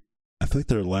the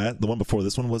one before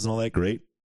this one wasn't all that great,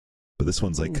 but this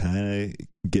one's like kind of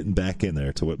getting back in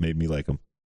there to what made me like them.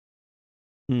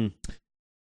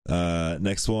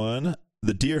 Next one,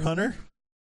 The Deer Hunter,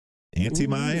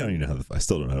 Anti-My. I don't even know I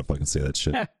still don't know how to fucking say that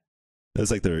shit.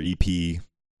 That's like their EP.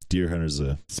 Deer Hunter's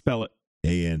spell it.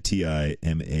 Antimai.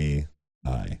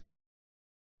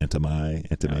 Anti-My.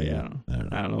 Oh, yeah. I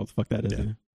don't know what the fuck that is.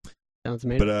 Yeah. Sounds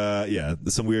amazing. But yeah,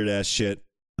 some weird ass shit.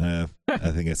 I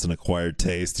think it's an acquired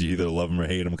taste. You either love them or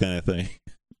hate them, kind of thing.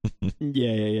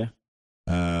 Yeah.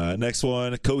 Next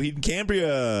one, Coheed and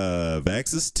Cambria,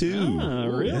 Vaxxus 2.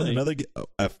 Really?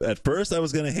 Yeah, at first, I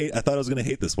thought I was gonna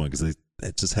hate this one because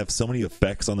they just have so many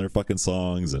effects on their fucking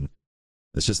songs, and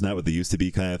it's just not what they used to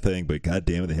be, kind of thing. But god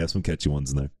damn it, they have some catchy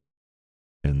ones in there.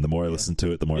 And the more I listen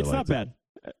to it, the more I like it. It's not bad.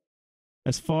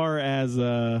 As far as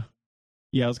I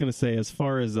was gonna say, as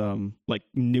far as like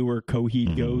newer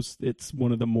Coheed goes, it's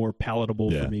one of the more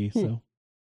palatable for me. So.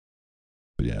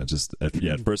 But yeah,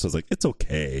 at first I was like, it's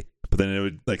okay. But then it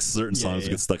would, like, certain songs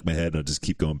would get stuck in my head, and I'd just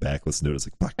keep going back, listen to it. It's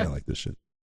like, fuck, I like this shit.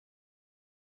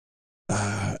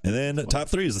 And then top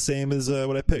 3 is the same as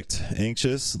what I picked.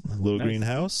 Anxious, Little Green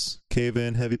House, Cave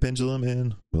In, Heavy Pendulum,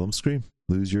 and Willem Scream,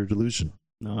 Lose Your Delusion.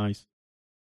 Nice.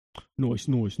 All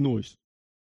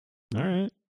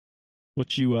right.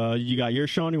 What you got yours,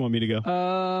 Sean? You want me to go?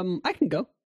 I can go.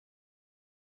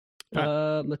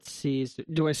 Let's see.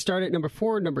 Do I start at number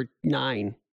 4 or number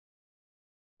 9?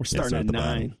 We're starting at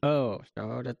 9. Oh,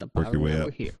 start at the bottom. Work your way over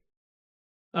up. Here.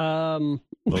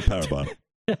 Little power bottom.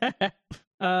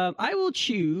 I will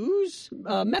choose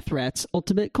Meth Rat's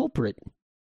Ultimate Culprit.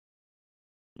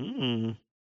 Haven't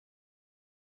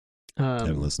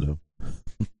listened to him.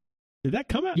 Did that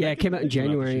come out? Yeah, it came out in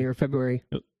January or February.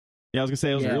 Yeah, I was gonna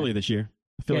say it was early this year.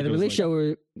 I feel like the release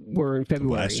show were in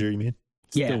February. Last year, you mean?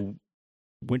 Still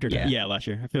winter time. Yeah, last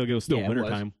year. I feel like it was still winter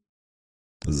time.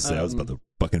 I was about to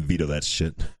fucking veto that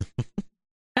shit.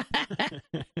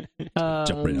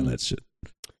 Jump right on that shit.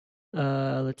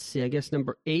 Let's see. I guess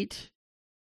number 8.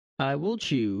 I will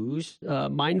choose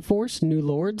Mind Force, New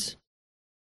Lords.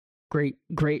 Great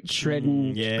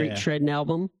shredding, great shredding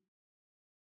album.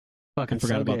 Fucking I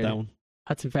forgot about that one.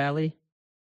 Hudson Valley.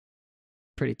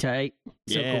 Pretty tight.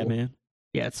 So cool. Man.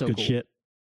 Yeah, it's so good cool. Shit.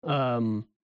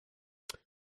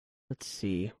 Let's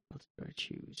see. What do I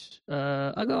choose?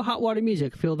 I'll go Hot Water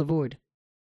Music, Fill the Void.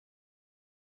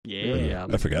 Yeah.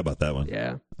 I forgot about that one.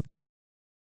 Yeah.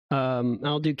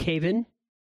 I'll do Cave In.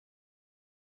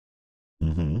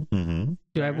 Do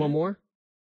I have one more?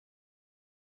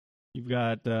 You've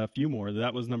got a few more.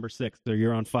 That was number 6. So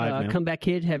you're on 5 now. Comeback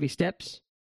Kid, Heavy Steps.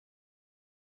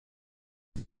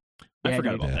 I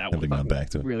forgot about that one. Haven't gone back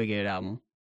to it. Really good album.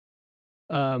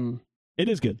 It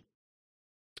is good.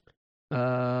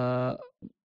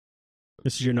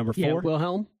 This is your number 4? Yeah,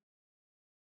 Wilhelm.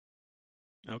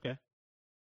 Okay.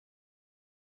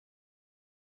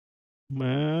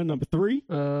 Number 3?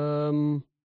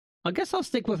 I guess I'll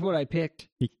stick with what I picked.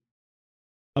 I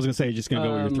was going to say, you're just going to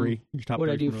go with your 3. Your top what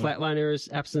 3 I do,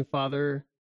 Flatliners, Absent Father,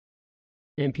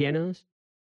 and Pianos.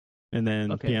 And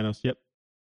then Pianos, yep.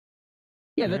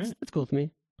 Yeah, that's cool to me.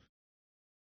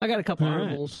 I got a couple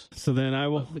honorables. So then I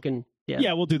will... We can...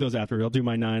 Yeah, we'll do those after. I'll do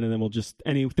my 9, and then we'll just...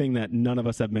 Anything that none of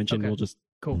us have mentioned, we'll just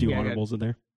do honorables in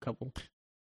there. Couple.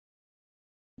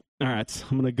 All right,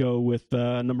 I'm going to go with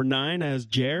number 9 as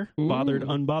Jer, Bothered,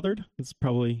 Unbothered. It's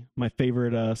probably my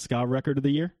favorite ska record of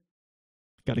the year.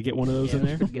 Got to get one of those in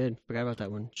there. Pretty good. Forgot about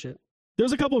that one. Shit.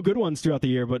 There's a couple of good ones throughout the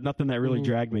year, but nothing that really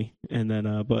dragged me. And then,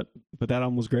 but that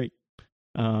album was great.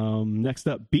 Next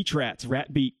up, Beach Rats,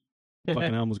 Rat Beat. Fucking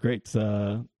album was great. It's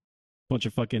a bunch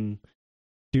of fucking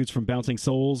dudes from Bouncing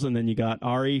Souls, and then you got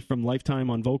Ari from Lifetime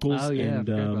on vocals. Oh yeah, and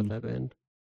I forgot about that band.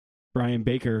 Brian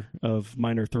Baker of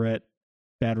Minor Threat,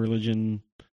 Bad Religion,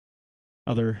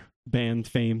 other band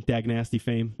fame, Dag Nasty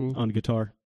fame on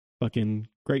guitar. Fucking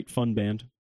great fun band.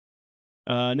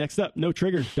 Next up, No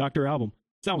Trigger, Doctor album.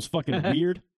 Sounds fucking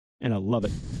weird, and I love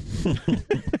it.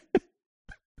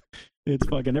 It's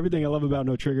fucking everything I love about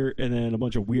No Trigger, and then a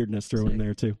bunch of weirdness thrown in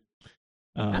there too.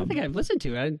 I don't think I've listened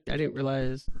to it. I didn't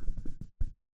realize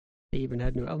they even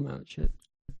had a new album out. Shit.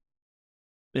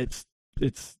 It's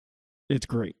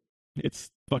great. It's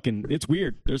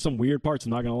weird. There's some weird parts,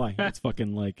 I'm not gonna lie. It's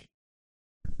fucking like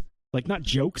not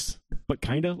jokes, but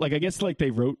kind of. Like, I guess like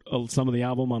they wrote some of the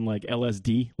album on like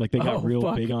LSD. Like they got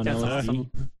real big on That's LSD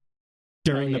awesome.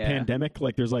 during the pandemic.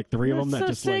 Like there's like 3 of them that so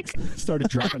just sick. like started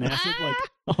dropping acid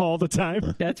like all the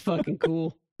time. That's fucking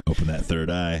cool. Open that third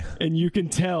eye. And you can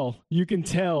tell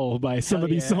by some Hell of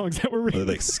these yeah. songs that were Are they written.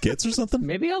 like skits or something?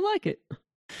 Maybe I'll like it.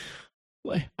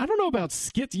 Like, I don't know about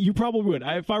skits. You probably would.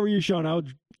 If I were you, Sean, I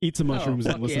would eat some mushrooms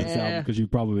and fuck listen to this yeah. album because you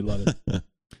probably love it.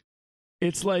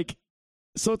 It's like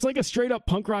a straight up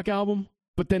punk rock album,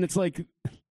 but then it's like,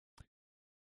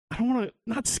 I don't want to,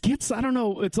 not skits. I don't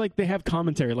know. It's like they have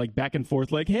commentary like back and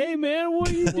forth, like, hey man, what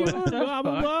are you doing? What the Blah,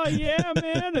 blah, fuck? blah. Yeah,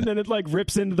 man. And then it like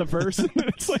rips into the verse. And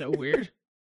it's like, So weird.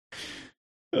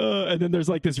 and then there's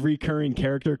like this recurring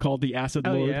character called the Acid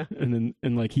Oh, Lord. yeah. And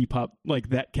like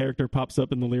that character pops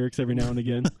up in the lyrics every now and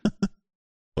again.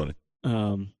 Funny.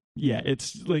 Yeah,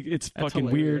 it's like, it's That's fucking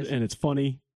hilarious. weird and it's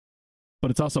funny,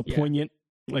 but it's also Yeah. poignant.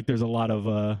 Like there's a lot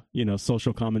of,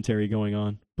 social commentary going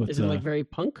on, but Is it like very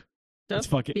punk stuff? it's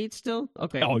fucking- beat still?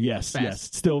 Okay. oh yes, Fast. yes.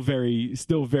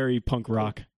 Still very punk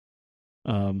rock.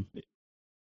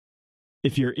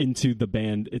 If you're into the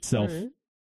band itself, All right.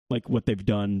 like what they've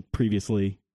done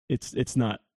previously, it's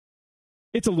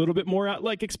a little bit more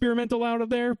like experimental out of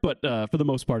there, but for the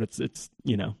most part it's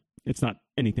not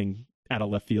anything out of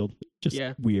left field. Just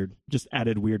weird. Just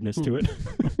added weirdness to it.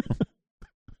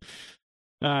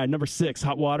 Number 6,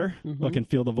 Hot Water. Fucking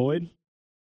Feel the Void.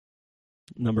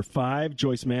 Number 5,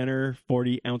 Joyce Manor,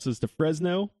 40 Ounces to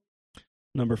Fresno.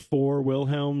 Number 4,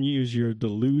 Wilhelm, Use Your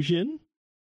Delusion.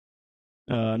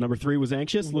 Number 3 was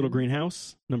Anxious, Little Green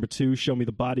House. Number 2, Show Me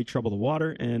the Body, Trouble the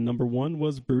Water. And number 1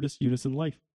 was Brutus, Unison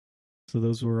Life. So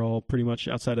those were all pretty much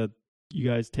outside of you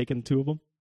guys taking 2 of them.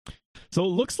 So it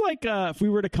looks like if we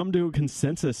were to come to a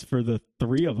consensus for the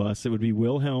 3 of us, it would be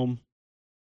Wilhelm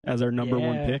as our number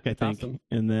 1 pick, I think. awesome.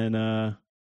 And then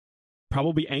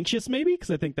probably Anxious, maybe,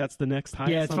 because I think that's the next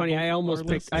highest. Yeah, it's on funny. both I our almost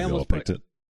lists. picked. I We all almost picked put it.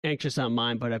 Anxious on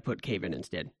mine, but I put Cave In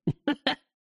instead.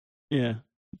 Yeah.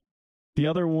 The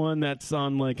other one that's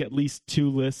on like at least 2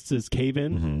 lists is Cave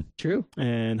In Mm-hmm. True.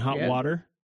 and Hot Yeah. Water.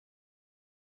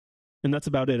 And that's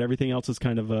about it. Everything else is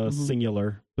kind of Mhm.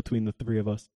 singular between the 3 of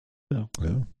us. Yeah.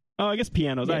 Oh, I guess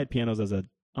Pianos. Yeah. I had Pianos as an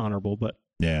honorable, but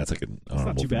Yeah, it's like an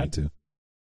honorable too for me bad. too.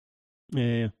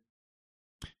 yeah.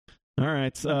 All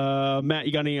right. Matt,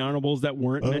 you got any honorables that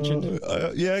weren't mentioned?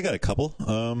 Yeah, I got a couple.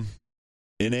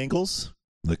 In Angles,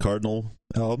 the Cardinal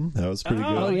album, that was pretty Oh,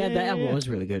 good. Oh yeah, yeah, that yeah, album yeah. was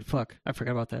really good. Fuck, I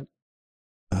forgot about that.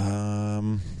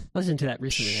 Um, I listened to that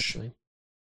recently, actually.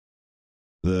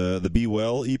 the Be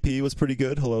Well EP was pretty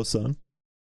good. Hello, Son.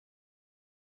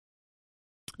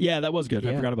 Yeah, that was good.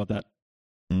 I Yeah. forgot about that.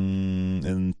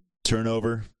 And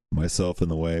Turnover, Myself in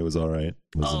the Way was all right.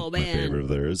 Wasn't Oh, my man. favorite of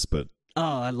theirs, but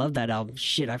Oh, I love that album.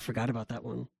 Shit, I forgot about that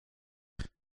one.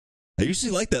 I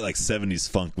usually like that like 70s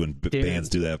funk when Dude. bands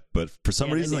do that, but for some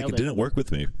Yeah, they reason like it nailed it. didn't work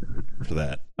with me for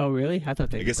that. Oh really? I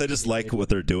thought they. I guess I just like what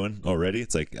they're doing already.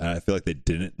 It's like I feel like they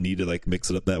didn't need to like mix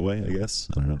it up that way, I guess.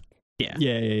 I don't know. Yeah.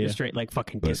 Yeah. Straight like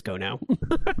fucking But- disco now.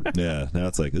 Yeah, now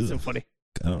it's like So ugh, funny.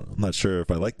 I'm not sure if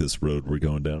I like this road we're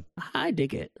going down. I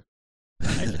dig it.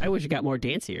 I wish it got more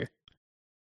dancier.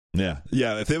 Yeah.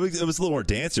 If it was a little more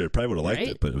dancier, I probably would have liked Right?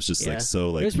 it. But it was just Yeah. like so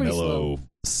It like was pretty mellow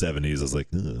 70s. I was like,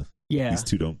 ugh, Yeah. these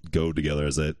two don't go together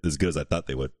as good as I thought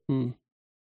they would.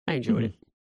 I enjoyed it.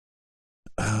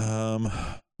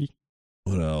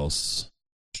 What else?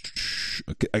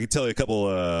 Okay, I could tell you a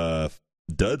couple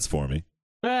duds for me.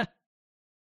 Ah.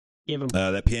 Give him.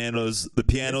 The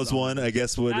pianos one, I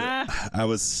guess would.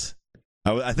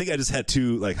 I think I just had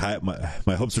too like high.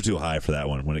 My hopes were too high for that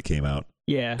one when it came out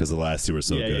Yeah. because the last 2 were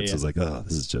so Yeah, good. yeah, So I was like, oh,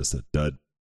 this is just a dud.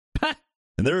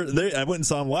 And I went and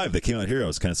saw them live. They came out here. I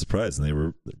was kind of surprised, and they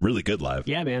were really good live.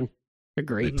 Yeah, man. They're They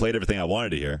great. played everything I wanted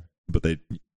to hear, but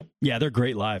Yeah, they're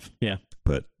great live. Yeah.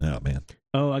 oh man,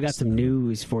 Oh, I got some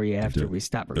news for you after we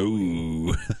stop recording.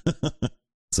 ooh,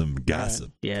 some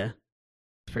gossip. Yeah.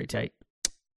 It's pretty tight.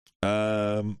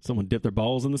 Someone dipped their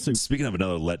balls in the soup. Speaking of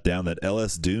another letdown, that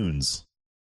LS Dunes.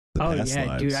 The Oh Past yeah,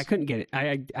 Lives. dude, I couldn't get it.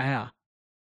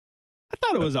 I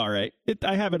thought it was all right.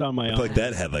 I have it on my I own. feel like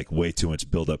that had like way too much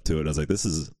build up to it. I was like, this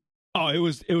is. Oh, it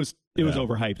was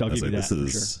overhyped. I'll I was give like, you that. this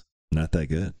is not that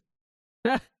good.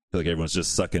 I feel like everyone's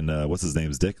just sucking. What's his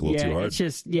name's dick a little too hard. It's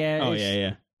just Oh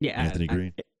yeah. Anthony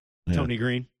Green. Yeah. Tony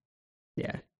Green,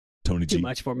 Tony too G.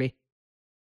 much for me.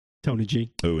 Tony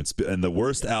G. Oh, and the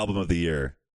worst album of the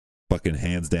year, fucking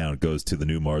hands down, goes to the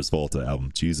new Mars Volta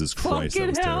album. Jesus Christ, that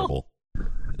was Fucking hell. terrible.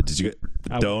 Did you get?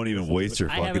 Don't even waste your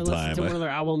I fucking haven't listened time. to one of their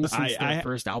albums since I- their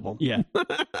first album. Yeah,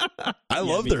 I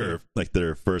love me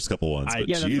their first couple ones, but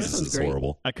yeah, the first Jesus, one's it's great.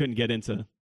 horrible. I couldn't get into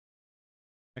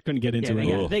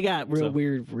Yeah, it. they got real So-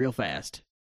 weird real fast.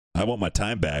 I want my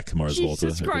time back, Mars Jesus Volta.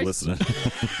 If you're Christ. listening,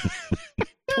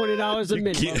 $20 a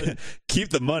minute. keep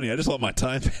the money. I just want my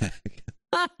time back.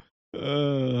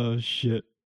 Oh shit!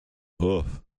 Oh,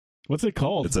 What's it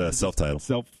called? it's a self-title.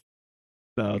 Self.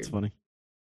 Oh, it's funny.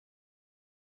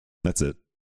 That's it.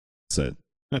 That's it.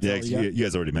 That's Yeah, all you got? you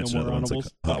guys already mentioned more other ones like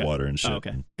honorables? hot Okay. water and shit. Oh,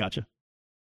 okay, gotcha.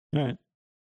 All right.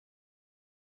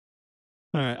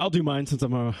 All right, I'll do mine since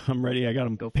I'm ready. I got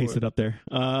them Go for pasted it. up there.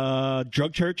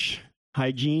 Drug Church,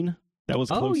 Hygiene. That was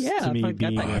close to me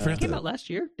being I forgot It came that. out last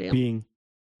year. Damn. being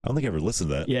I don't think I ever listened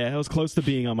to that. yeah, it was close to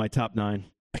being on my top 9.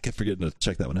 I kept forgetting to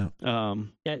check that one out.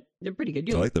 Yeah, they're pretty good.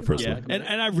 I like the first Yeah, one.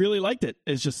 and I really liked it.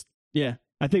 It's just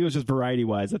I think it was just variety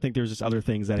wise. I think there's just other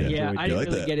things that I Yeah, enjoyed. I didn't like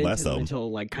really that get into last them album.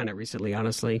 until like kind of recently,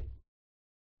 honestly.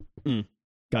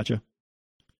 Gotcha.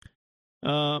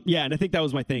 Yeah, and I think that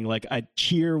was my thing. Like,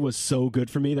 Cheer was so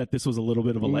good for me that this was a little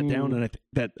bit of a letdown,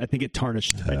 and I think it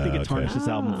tarnished. I think it Okay. tarnished this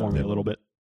album for me a little bit.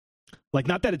 Like,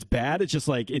 not that it's bad. It's just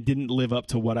like it didn't live up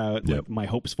to what my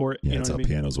hopes for it. Yeah, you know that's what how I mean?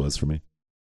 Pianos was for me.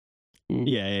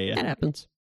 Yeah. That happens.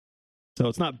 So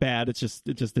it's not bad. It just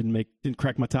didn't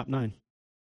crack my top 9.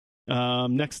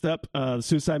 Next up, the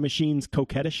Suicide Machines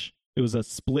Coquettish. It was a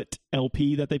split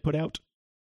LP that they put out.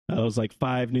 It was like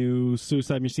 5 new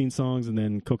Suicide Machine songs, and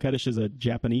then Coquettish is a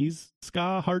Japanese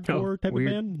ska hardcore type weird.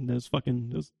 of band. And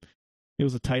it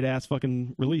was a tight ass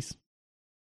fucking release.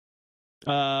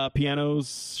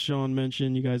 Pianos, Sean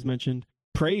mentioned, you guys mentioned.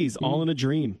 Praise, All in a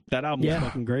Dream. That album was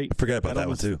fucking great. I forgot about that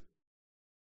one too.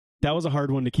 That was a hard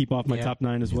one to keep off my top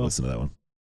 9 as well. Listen to that one.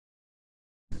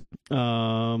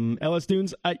 LS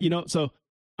Dunes, so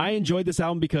I enjoyed this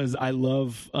album because I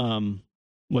love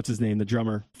what's his name, the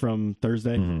drummer from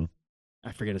Thursday. Mhm.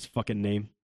 I forget his fucking name.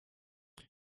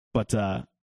 But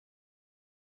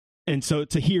and so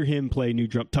to hear him play new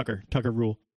drum, Tucker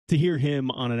Rule, to hear him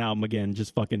on an album again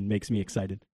just fucking makes me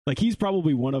excited. Like, he's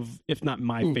probably one of, if not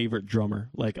my favorite drummer.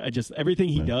 Like, everything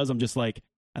he does, I'm just like,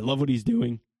 I love what he's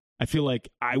doing. I feel like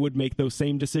I would make those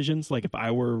same decisions, like if I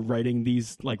were writing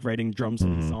drums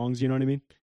and songs, you know what I mean?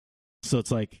 So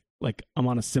it's like I'm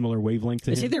on a similar wavelength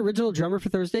to Is he him. the original drummer for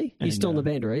Thursday? And, He's still in the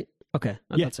band, right? Okay,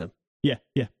 I thought so. Yeah.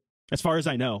 As far as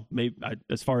I know,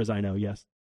 as far as I know, yes.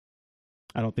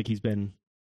 I don't think he's been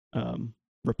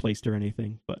replaced or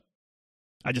anything, but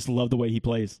I just love the way he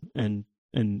plays, and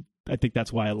I think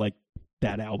that's why I like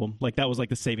that album. Like, that was like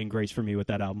the saving grace for me with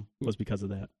that album, was because of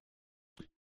that.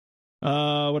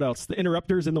 What else? The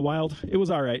Interrupters in the Wild. It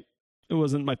was all right. It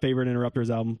wasn't my favorite Interrupters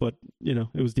album, but it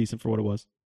was decent for what it was.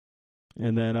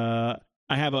 And then I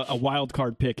have a wild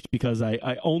card picked because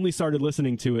I only started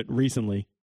listening to it recently,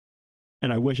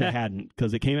 and I wish I hadn't,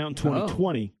 because it came out in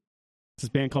 2020. It's this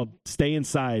band called Stay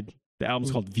Inside. The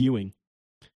album's called Viewing.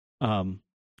 Came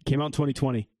out in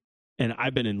 2020, and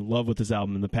I've been in love with this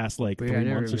album in the past 3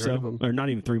 months or so, or not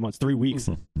even 3 months, 3 weeks.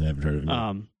 Never heard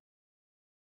of it.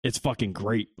 It's fucking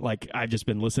great. Like, I've just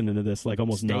been listening to this like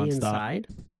almost Stay nonstop.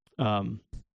 Inside?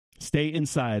 Stay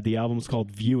Inside. The album's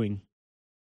called Viewing.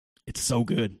 It's so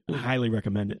good. I highly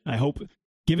recommend it. I hope,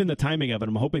 given the timing of it,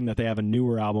 I'm hoping that they have a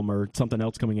newer album or something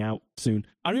else coming out soon.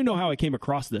 I don't even know how I came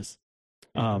across this.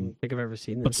 I don't think I've ever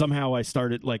seen this. But somehow I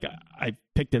started, I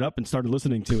picked it up and started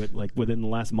listening to it like within the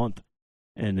last month.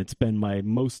 And it's been my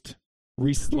most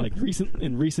recent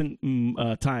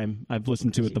time I've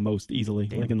listened to it the most easily,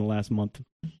 like in the last month.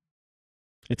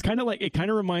 It's kind of like, it kind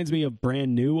of reminds me of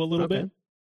Brand New a little bit,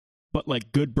 but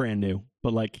like good Brand New,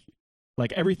 but like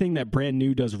everything that Brand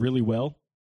New does really well,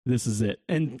 this is it.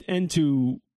 And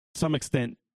to some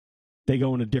extent, they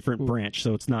go in a different branch,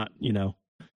 so it's not,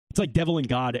 it's like Devil and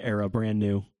God era Brand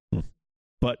New,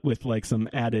 but with like some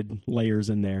added layers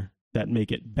in there that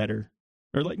make it better,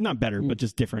 or like not better, but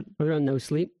just different. Are they on No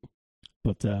Sleep?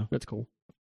 But that's cool.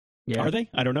 Yeah, are they?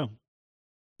 I don't know.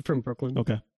 From Brooklyn.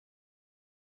 Okay.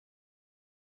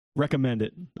 Recommend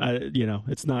it.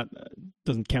 It's not,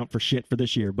 doesn't count for shit for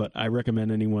this year, but I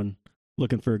recommend anyone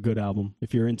looking for a good album.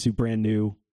 If you're into Brand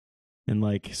New and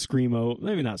like Screamo,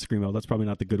 maybe not Screamo, that's probably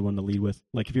not the good one to lead with.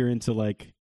 Like, if you're into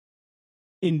like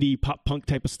indie pop punk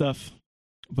type of stuff,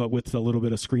 but with a little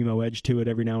bit of screamo edge to it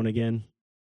every now and again.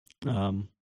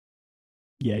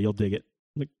 Yeah, you'll dig it.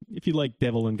 Like if you like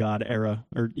Devil and God era,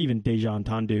 or even Deja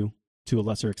Entendu to a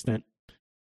lesser extent,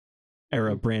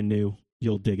 era brand new,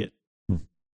 you'll dig it.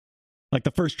 Like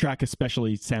the first track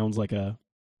especially sounds like an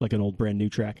old brand new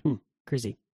track.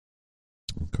 Crazy.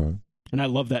 Okay. And I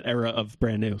love that era of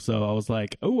brand new. So I was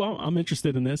like, oh, I'm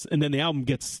interested in this. And then the album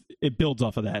it builds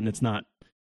off of that. And it's not,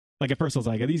 like at first I was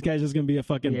like, are these guys just going to be a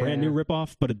fucking brand new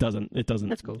ripoff? But it doesn't.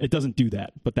 That's cool. It doesn't do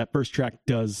that. But that first track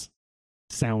does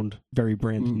sound very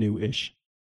brand new-ish.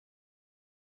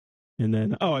 And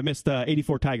then, I missed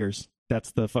 84 Tigers.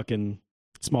 That's the fucking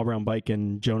Small Brown Bike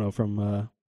and Jono from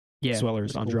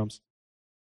Swellers on drums.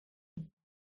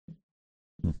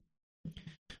 All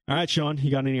right, Sean,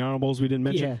 you got any honorables we didn't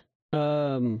mention?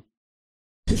 Yeah.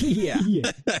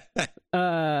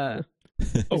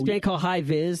 This band called High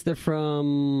Vis. They're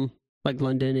from like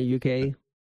London and UK.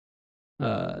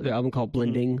 Their album called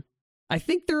Blending. I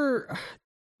think they're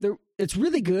it's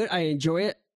really good. I enjoy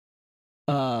it.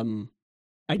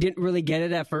 I didn't really get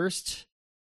it at first.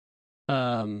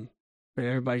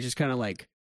 Everybody's just kind of like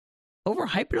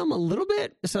overhyping them a little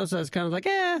bit. So I was kind of like,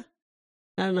 I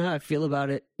don't know how I feel about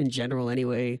it in general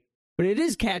anyway. But it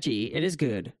is catchy. It is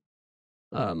good.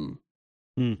 I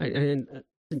listened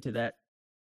to that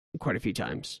quite a few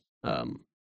times.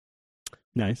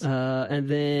 Nice. And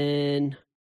then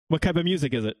what type of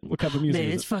music is it?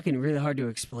 It's fucking really hard to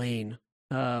explain.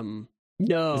 No.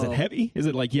 Is it heavy? Is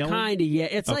it like yelling? Kinda, yeah.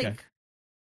 It's like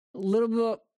a little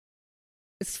bit.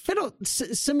 It's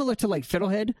similar to like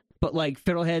Fiddlehead, but like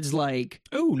Fiddlehead's like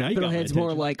Fiddlehead's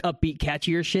more like upbeat,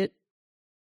 catchier shit.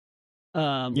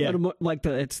 Little more,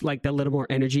 it's like the little more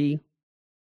energy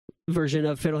version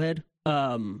of Fiddlehead.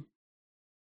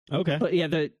 Okay. But yeah,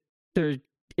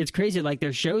 it's crazy. Like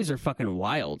their shows are fucking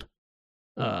wild.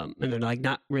 And they're like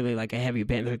not really like a heavy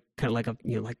band. They're kind of like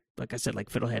like I said, like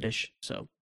Fiddlehead-ish. So,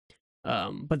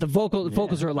 but the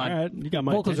vocals are a lot. Right. You got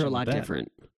my vocals are a lot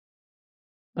different.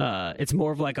 It's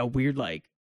more of like a weird like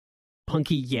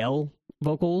punky yell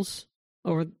vocals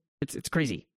over. It's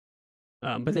crazy.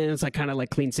 But then it's like kind of like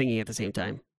clean singing at the same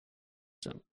time.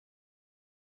 So,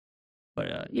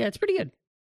 but yeah, it's pretty good.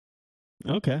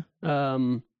 Okay.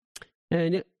 And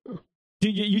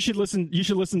you should listen. You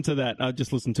should listen to that.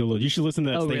 Just listen to a little. You should listen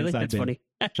to that. Oh, Stay really? Inside That's band, funny,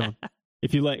 John.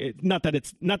 If you like, not that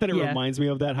it reminds me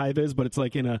of that High Vis, but it's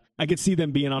like I could see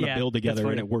them being on a bill together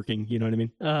and it working. You know what I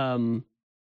mean? The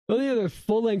only other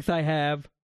full length I have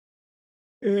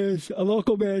is a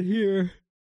local band here.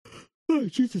 Oh,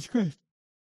 Jesus Christ!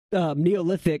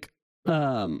 Neolithic.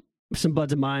 Some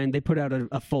buds of mine. They put out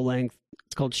a full length.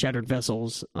 It's called Shattered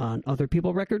Vessels on Other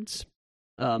People Records.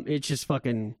 It's just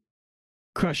fucking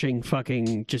crushing,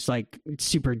 fucking just like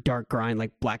super dark grind,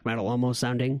 like black metal almost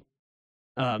sounding.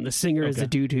 The singer is the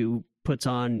dude who puts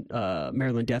on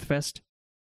Maryland Death Fest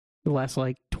the last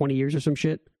like 20 years or some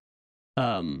shit. His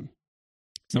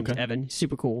name's Evan.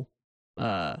 Super cool.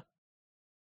 Yeah,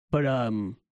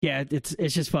 it's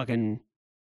just fucking.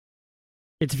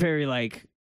 It's very like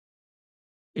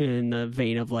in the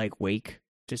vein of like Wake,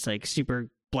 just like super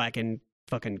black and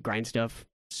fucking grind stuff.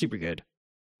 Super good.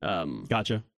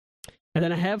 Gotcha. And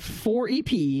then I have 4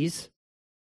 EPs.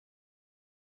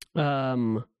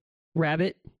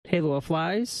 Rabbit, Halo of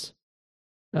Flies,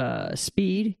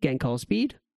 Speed, Gang Call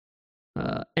Speed,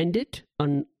 End It,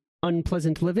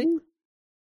 Unpleasant Living,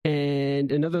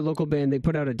 and another local band. They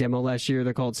put out a demo last year.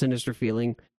 They're called Sinister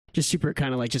Feeling. Just super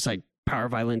kind of like just like power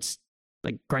violence,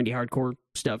 like grindy hardcore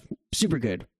stuff. Super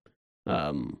good.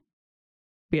 Yeah,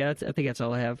 I think that's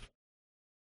all I have.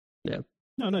 Yeah.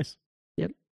 Oh, nice.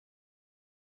 Yep.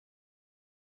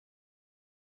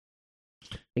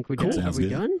 I think we're Cool. done. Sounds Are we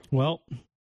good. done? Well,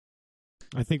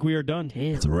 I think we are done.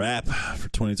 Damn. It's a wrap for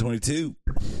 2022.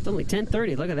 It's only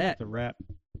 10:30. Look at that. It's a wrap.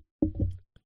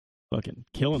 Fucking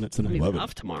killing it I'm tonight. Love even it.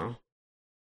 off tomorrow.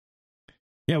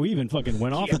 Yeah, we even fucking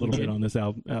went off a little bit on this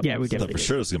album. Yeah, we I thought definitely for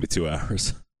sure it's going to be 2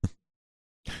 hours.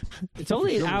 It's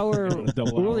only an hour.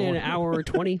 Double We're only hour. an hour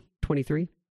 20, 23.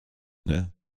 Yeah. It's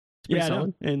pretty Yeah, I know.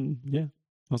 solid. And yeah, I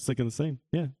was thinking the same.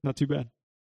 Yeah, not too bad.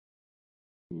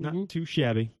 Mhm. Not too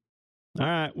shabby. All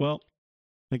right, well,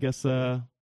 I guess we'll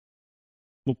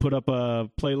put up a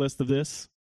playlist of this.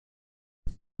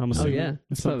 I'm Oh assuming. yeah, at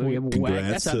it's some probably a point.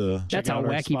 Congrats that's a to Check out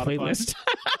our wacky Spotify.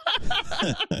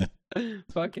 playlist.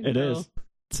 Fucking It hell. is.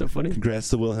 So funny. congrats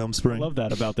to Wilhelm I Spring. love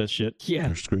that about this shit. Yeah.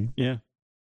 Our screen. Yeah.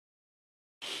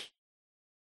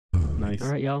 Nice.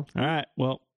 All right, y'all. All right.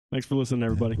 Well, thanks for listening,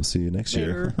 everybody. We'll see you next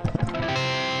year. Later.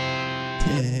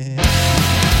 Yeah.